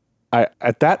is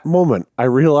at that moment I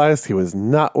realized he was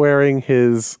not wearing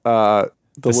his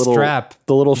the little strap.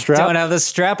 The little strap. Don't have the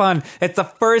strap on. It's the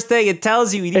first thing it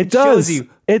tells you. It does. Shows you.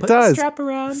 It Put does. The strap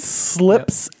around.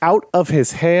 Slips out of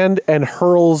his hand and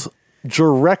hurls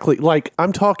directly. Like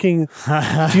I'm talking.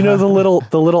 Do you know the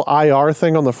little IR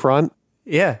thing on the front?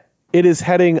 Yeah. It is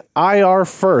heading IR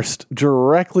first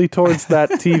directly towards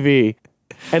that TV,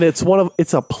 and it's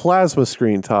a plasma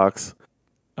screen. Tox.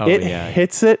 Oh, it yeah.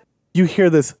 hits it. You hear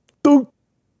this thunk,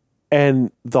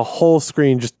 and the whole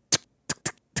screen just.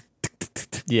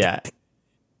 Yeah.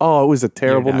 Oh, it was a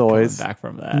terrible You're not noise. coming back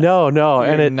from that. No, You're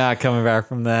and not coming back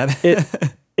from that.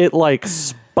 it like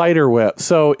spider web.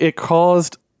 So it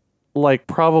caused like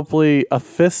probably a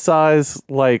fist size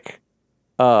it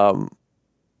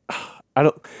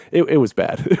was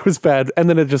bad. It was bad. And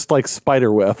then it just like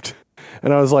spider webbed.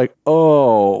 And I was like,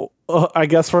 I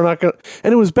guess we're not going to.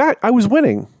 And it was bad. I was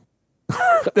winning.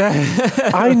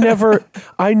 I never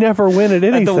win at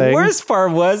anything. The worst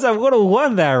part was I would have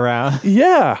won that round.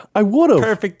 Yeah, I would have.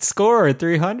 Perfect score,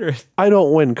 300. I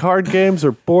don't win card games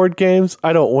or board games.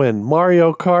 I don't win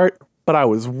Mario Kart, but I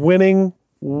was winning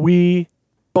Wii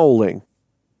bowling.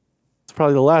 It's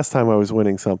probably the last time I was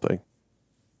winning something.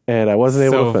 And I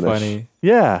wasn't able to finish. Funny.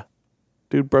 Yeah.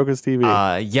 Dude broke his TV.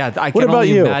 Yeah, I What can about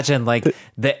only you? imagine like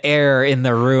the air in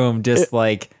the room just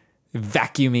like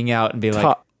vacuuming out and be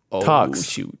like, oh, Tox.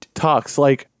 shoot. Tox,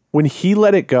 like when he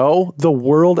let it go, the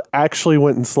world actually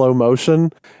went in slow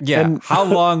motion. Yeah. And How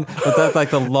long was that? Like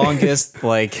the longest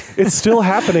like it's still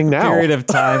happening now. period of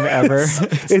time ever?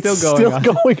 It's still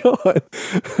going on.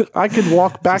 I could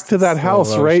walk back to that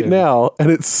house right now and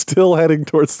it's still heading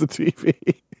towards the TV.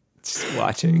 Just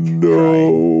watching.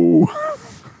 No.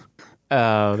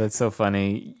 Oh, that's so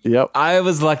funny. Yep. I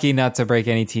was lucky not to break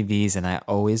any TVs, and I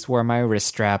always wore my wrist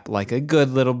strap like a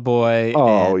good little boy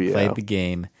and played the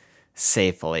game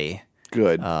safely.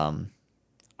 Good.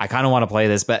 I kind of want to play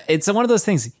this, but it's one of those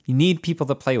things you need people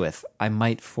to play with. I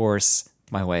might force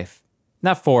my wife.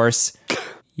 Not force.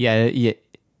 Yeah.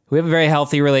 We have a very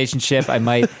healthy relationship. I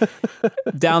might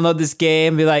download this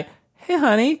game and be like, hey,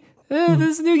 honey,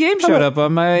 this new game showed up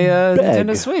on my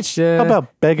Nintendo Switch. How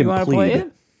about beg and wanna plead? play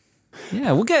it?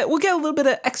 Yeah, we'll get a little bit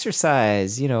of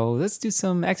exercise. You know, let's do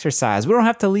some exercise. We don't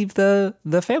have to leave the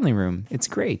family room. It's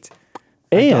great.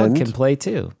 Our dog can play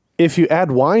too. If you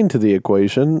add wine to the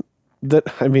equation,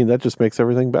 that just makes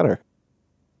everything better.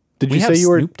 Did you say you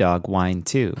were Snoop Dogg wine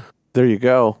too? There you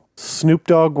go. Snoop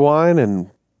Dogg wine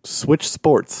and Switch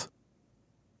Sports.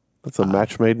 That's a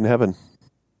match made in heaven.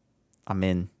 I'm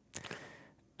in.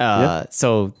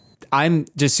 So I'm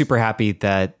just super happy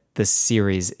that the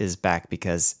series is back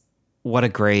because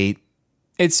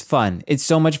it's fun. It's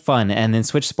so much fun. And in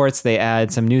Switch Sports, they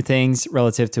add some new things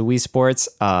relative to Wii Sports,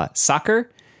 soccer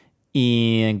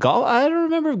and golf. I don't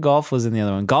remember if golf was in the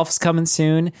other one. Golf's coming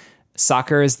soon.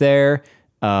 Soccer is there.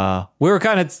 We were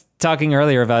kind of talking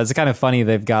earlier about it's kind of funny.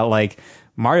 They've got like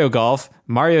Mario Golf,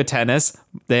 Mario Tennis.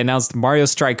 They announced Mario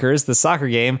Strikers, the soccer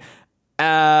game.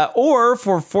 Or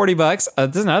for $40,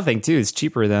 this is another thing too. It's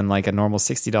cheaper than like a normal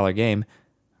 $60 game.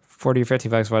 40 or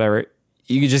 $50, whatever.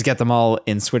 You can just get them all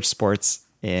in Switch Sports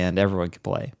and everyone can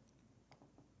play.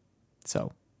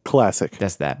 So classic.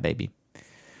 That's that, baby.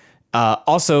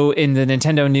 Also in the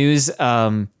Nintendo news,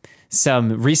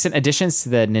 some recent additions to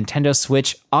the Nintendo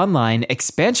Switch Online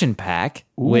expansion pack,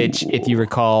 which if you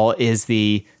recall is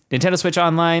the Nintendo Switch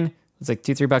Online. It's like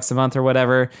 $2-3 a month or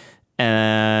whatever.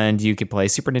 And you can play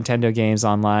Super Nintendo games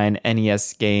online,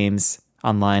 NES games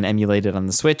online emulated on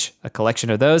the Switch, a collection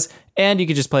of those. And you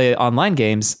can just play online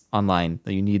games online.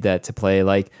 You need that to play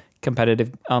like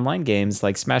competitive online games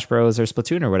like Smash Bros. Or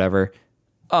Splatoon or whatever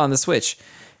on the Switch.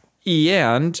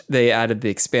 And they added the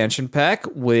expansion pack,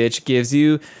 which gives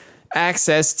you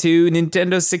access to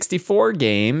Nintendo 64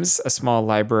 games, a small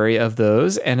library of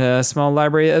those, and a small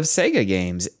library of Sega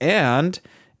games, and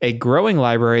a growing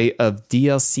library of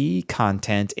DLC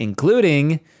content,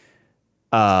 including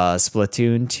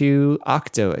Splatoon 2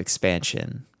 Octo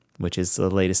expansion, which is the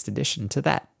latest addition to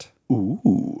that.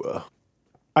 Ooh.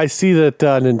 I see that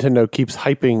Nintendo keeps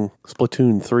hyping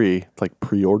Splatoon 3. It's like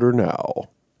pre-order now.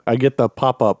 I get the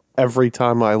pop-up every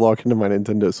time I log into my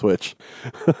Nintendo Switch.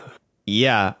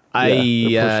 Yeah.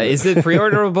 Is it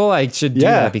pre-orderable? I should do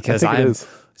that because I'm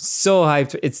so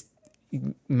hyped.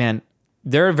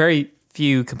 There are very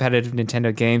few competitive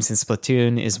Nintendo games, and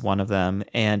Splatoon is one of them,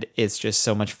 and it's just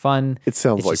so much fun. It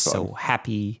sounds like just fun. So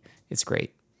happy. It's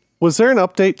great. Was there an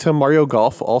update to Mario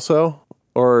Golf also?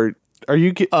 Or are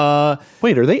you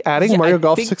wait, are they adding Mario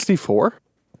Golf 64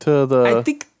 to the I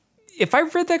think if I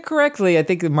read that correctly, I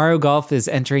think Mario Golf is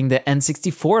entering the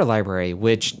N64 library,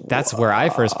 which that's where I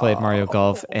first played Mario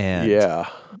Golf. And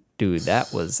dude,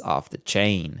 that was off the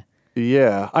chain.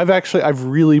 Yeah, I've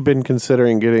really been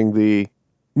considering getting the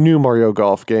new Mario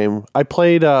Golf game. I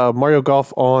played Mario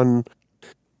Golf on,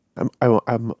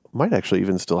 I might actually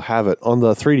even still have it on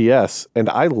the 3DS, and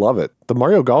I love it. The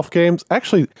Mario Golf games,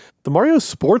 actually, the Mario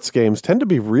sports games tend to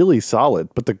be really solid,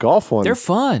 but the golf ones, they're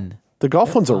fun. The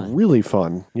golf ones are really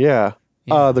fun. Yeah.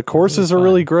 The courses really are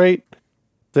really great.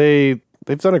 They've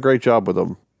done a great job with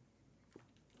them.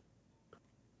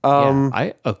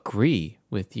 I agree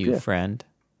with you, friend.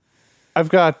 I've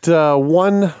got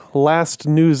one last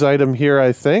news item here,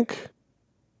 I think.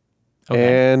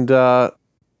 Okay. And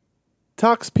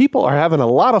people are having a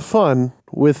lot of fun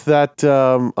with that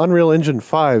Unreal Engine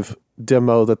 5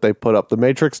 demo that they put up, the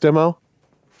Matrix demo.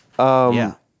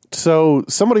 So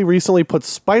somebody recently put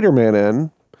Spider-Man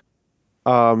in.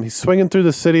 He's swinging through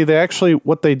the city. They actually,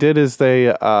 what they did is they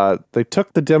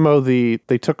took the demo, they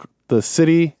took the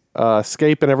city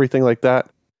scape and everything like that.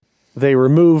 They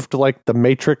removed like the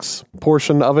Matrix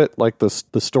portion of it, like the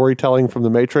storytelling from the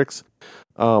Matrix,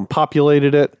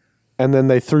 populated it, and then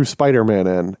they threw Spider-Man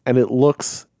in, and it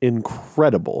looks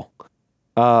incredible.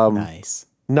 Nice.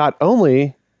 Not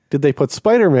only did they put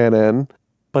Spider-Man in,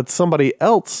 but somebody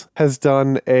else has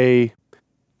done and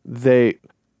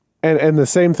the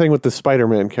same thing with the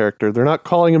Spider-Man character. They're not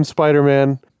calling him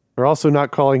Spider-Man. They're also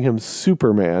not calling him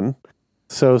Superman.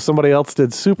 So somebody else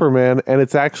did Superman, and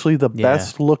it's actually the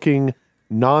best looking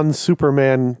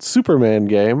non-Superman Superman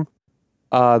game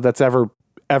that's ever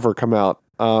come out.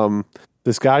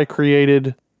 This guy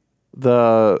created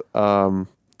the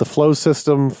flow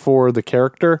system for the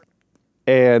character.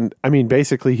 And I mean,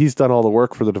 basically, he's done all the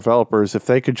work for the developers. If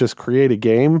they could just create a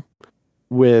game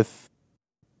with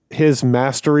his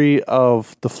mastery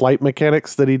of the flight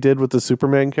mechanics that he did with the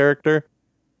Superman character,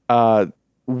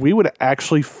 we would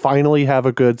actually finally have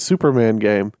a good Superman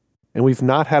game. And we've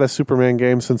not had a Superman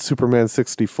game since Superman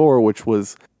 64, which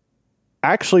was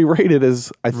actually rated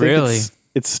as, I think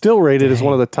it's still rated as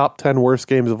one of the top 10 worst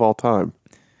games of all time.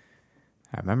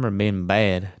 I remember it being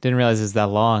bad. Didn't realize it was that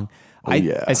long.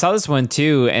 I saw this one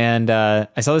too, and I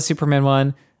saw the Superman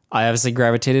one. I obviously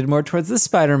gravitated more towards the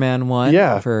Spider-Man one.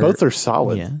 Yeah, both are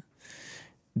solid. Yeah,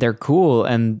 they're cool.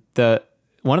 And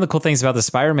one of the cool things about the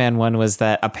Spider-Man one was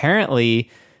that apparently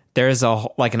there's an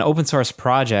open source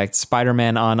project,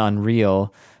 Spider-Man on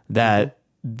Unreal, that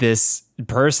this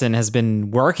person has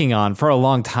been working on for a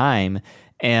long time,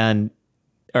 or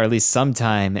at least some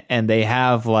time, and they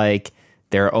have like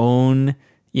their own,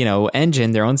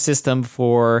 engine, their own system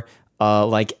for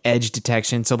like edge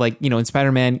detection. So like, in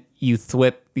Spider-Man, you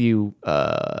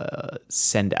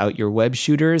send out your web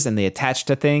shooters and they attach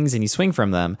to things and you swing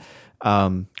from them. I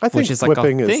think which is like a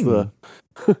thing.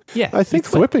 I think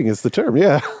thwipping is the term.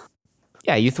 Yeah.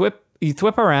 Yeah. You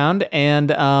thwip around and,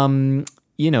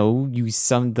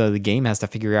 the game has to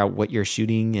figure out what you're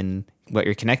shooting and what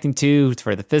you're connecting to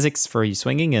for the physics for you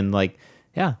swinging. And like,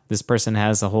 this person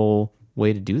has a whole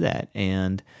way to do that.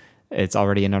 And it's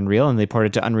already in Unreal, and they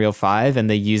ported it to Unreal 5, and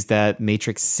they used that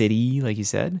Matrix City, like you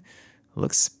said.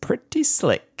 Looks pretty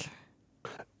slick.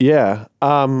 Yeah.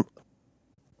 So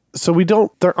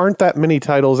there aren't that many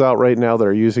titles out right now that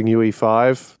are using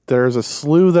UE5. There's a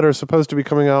slew that are supposed to be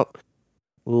coming out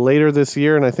later this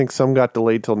year, and I think some got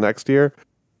delayed till next year.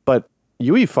 But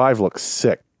UE5 looks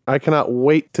sick. I cannot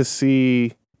wait to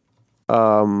see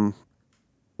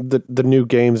the new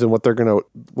games and what they're gonna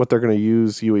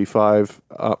use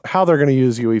UE5, how they're gonna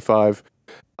use UE5,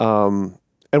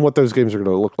 and what those games are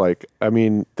gonna look like. I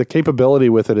mean, the capability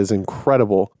with it is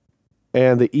incredible,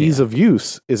 and the ease of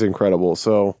use is incredible.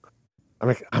 So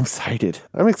I'm excited.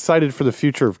 I'm excited for the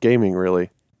future of gaming. Really,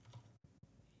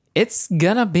 it's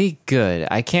gonna be good.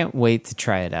 I can't wait to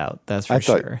try it out. That's for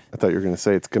sure. I thought you were gonna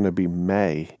say it's gonna be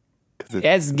May.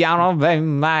 It's gonna be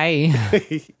May.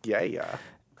 Yeah.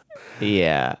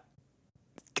 Yeah.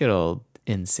 Good old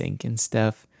NSYNC and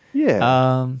stuff.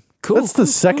 Yeah. Cool. That's the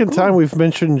second time we've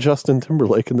mentioned Justin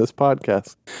Timberlake in this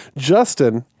podcast.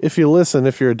 Justin, if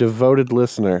you're a devoted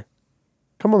listener,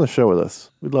 come on the show with us.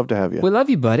 We'd love to have you. We love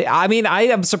you, buddy. I mean, I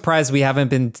am surprised we haven't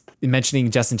been mentioning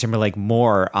Justin Timberlake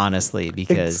more, honestly,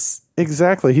 because...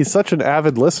 Exactly. He's such an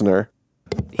avid listener.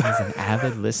 He's an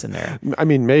avid listener. I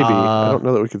mean, maybe. I don't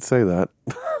know that we could say that.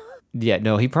 Yeah,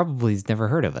 no, he probably has never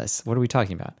heard of us. What are we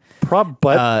talking about?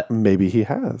 But maybe he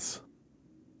has.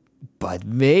 But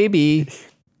maybe.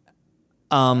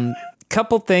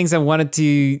 Couple things I wanted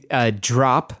to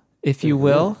drop, if you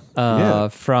will.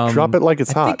 From drop it like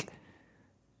it's hot.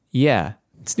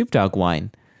 Snoop Dogg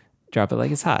wine. Drop it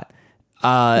like it's hot.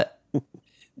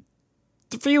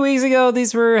 a few weeks ago,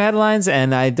 these were headlines,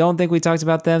 and I don't think we talked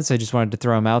about them, so I just wanted to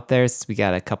throw them out there since we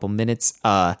got a couple minutes.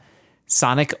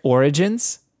 Sonic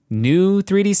Origins, new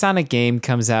 3D Sonic game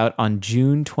comes out on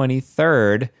June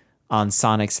 23rd on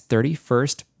Sonic's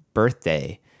 31st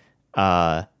birthday.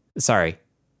 Sorry,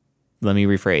 let me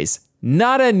rephrase.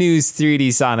 Not a new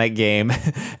 3D Sonic game,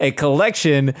 a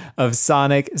collection of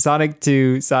Sonic, Sonic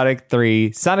 2, Sonic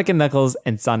 3, Sonic & Knuckles,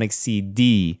 and Sonic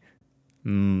CD.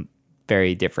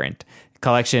 Very different.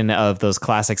 Collection of those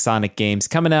classic Sonic games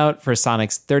coming out for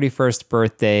Sonic's 31st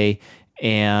birthday.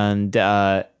 And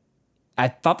I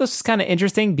thought this was kind of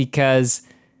interesting because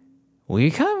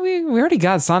we already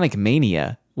got Sonic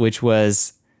Mania, which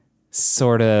was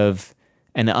sort of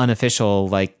an unofficial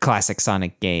like classic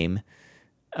Sonic game.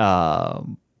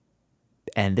 And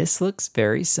this looks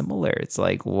very similar. It's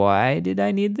like, why did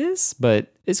I need this?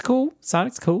 But it's cool.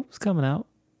 Sonic's cool. It's coming out.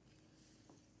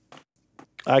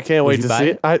 I can't wait to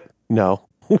see it. No.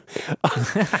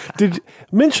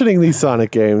 Mentioning these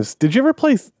Sonic games, did you ever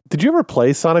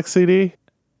play Sonic CD?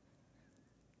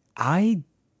 I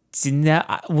did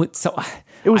not. So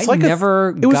it was I like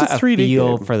never it was got a 3D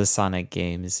feel game for the Sonic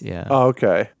games. Yeah. Oh,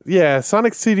 okay. Yeah,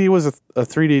 Sonic CD was a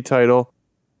 3D title.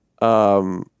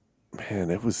 Man,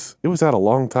 it was out a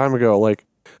long time ago. Like,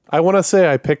 I want to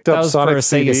say I picked up that was Sonic for a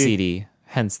CD. Sega CD,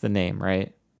 hence the name,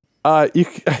 right?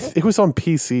 It was on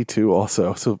PC too.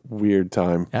 Also, it's a weird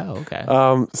time. Oh, okay. It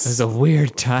was a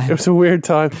weird time. It was a weird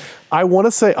time. I want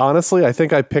to say honestly, I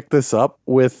think I picked this up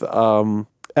with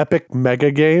Epic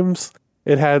Mega Games.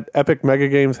 Epic Mega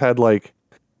Games had like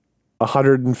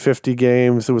 150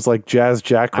 games. It was like Jazz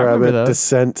Jackrabbit,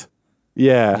 Descent.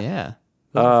 Yeah.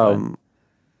 Yeah.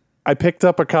 I picked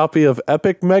up a copy of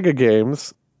Epic Mega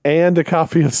Games and a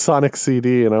copy of Sonic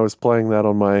CD, and I was playing that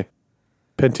on my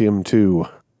Pentium 2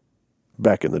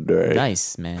 back in the day.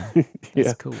 Nice, man.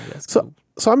 That's cool. That's cool.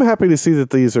 So I'm happy to see that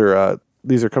these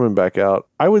are coming back out.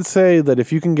 I would say that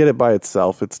if you can get it by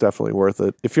itself, it's definitely worth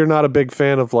it. If you're not a big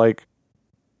fan of like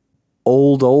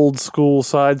old school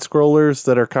side scrollers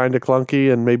that are kind of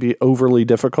clunky and maybe overly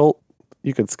difficult,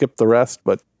 you can skip the rest,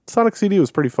 but Sonic CD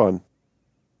was pretty fun.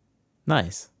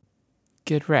 Nice.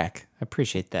 Good rec. I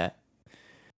appreciate that.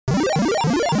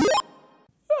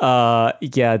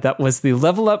 Yeah, that was the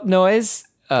level up noise.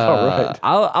 All right.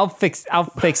 I'll fix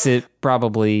it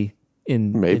probably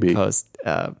in post.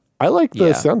 I like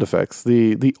the sound effects.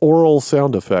 The oral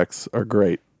sound effects are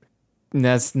great.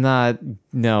 That's not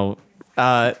no.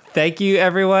 Thank you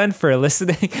everyone for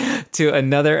listening to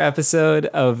another episode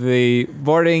of the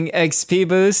Morning XP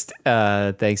Boost.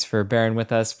 Thanks for bearing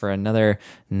with us for another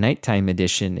nighttime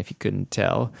edition. If you couldn't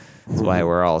tell, that's why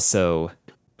we're all so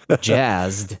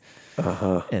jazzed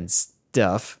and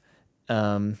stuff.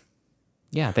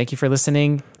 Yeah, thank you for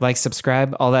listening. Like,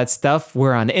 subscribe, all that stuff.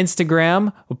 We're on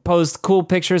Instagram. We'll post cool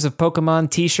pictures of Pokemon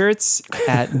t-shirts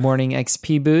at Morning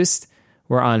XP Boost.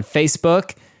 We're on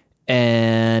Facebook,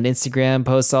 and Instagram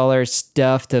posts all our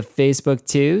stuff to Facebook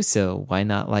too, so why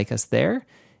not like us there?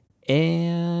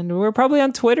 And we're probably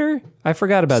on Twitter. I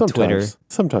forgot about Twitter.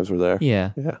 Sometimes we're there.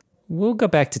 Yeah. We'll go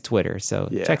back to Twitter, so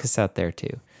check us out there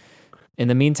too. In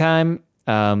the meantime,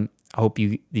 I hope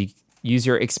you use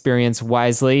your experience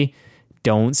wisely.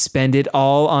 Don't spend it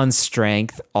all on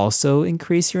strength. Also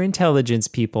increase your intelligence,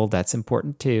 people. That's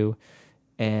important too.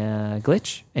 And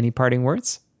Glitch, any parting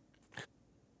words?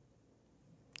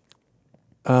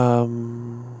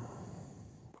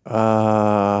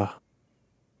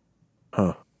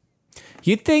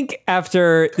 You'd think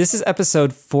after this is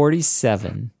episode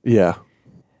 47. Yeah.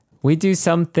 We do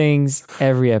some things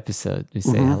every episode. We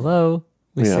say hello.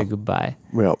 We say goodbye.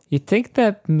 Yep. You'd think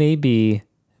that maybe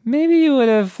you would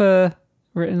have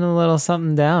written a little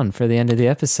something down for the end of the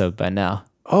episode by now.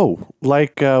 Oh,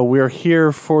 like we're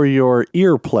here for your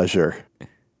ear pleasure.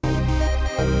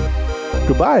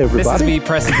 Goodbye, everybody. This is me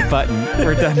pressing the button.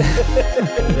 We're done.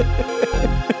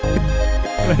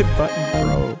 My button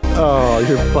broke. Oh,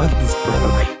 your button's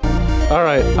broke. All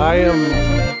right, I'm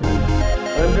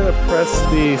gonna press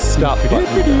the stop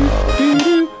button.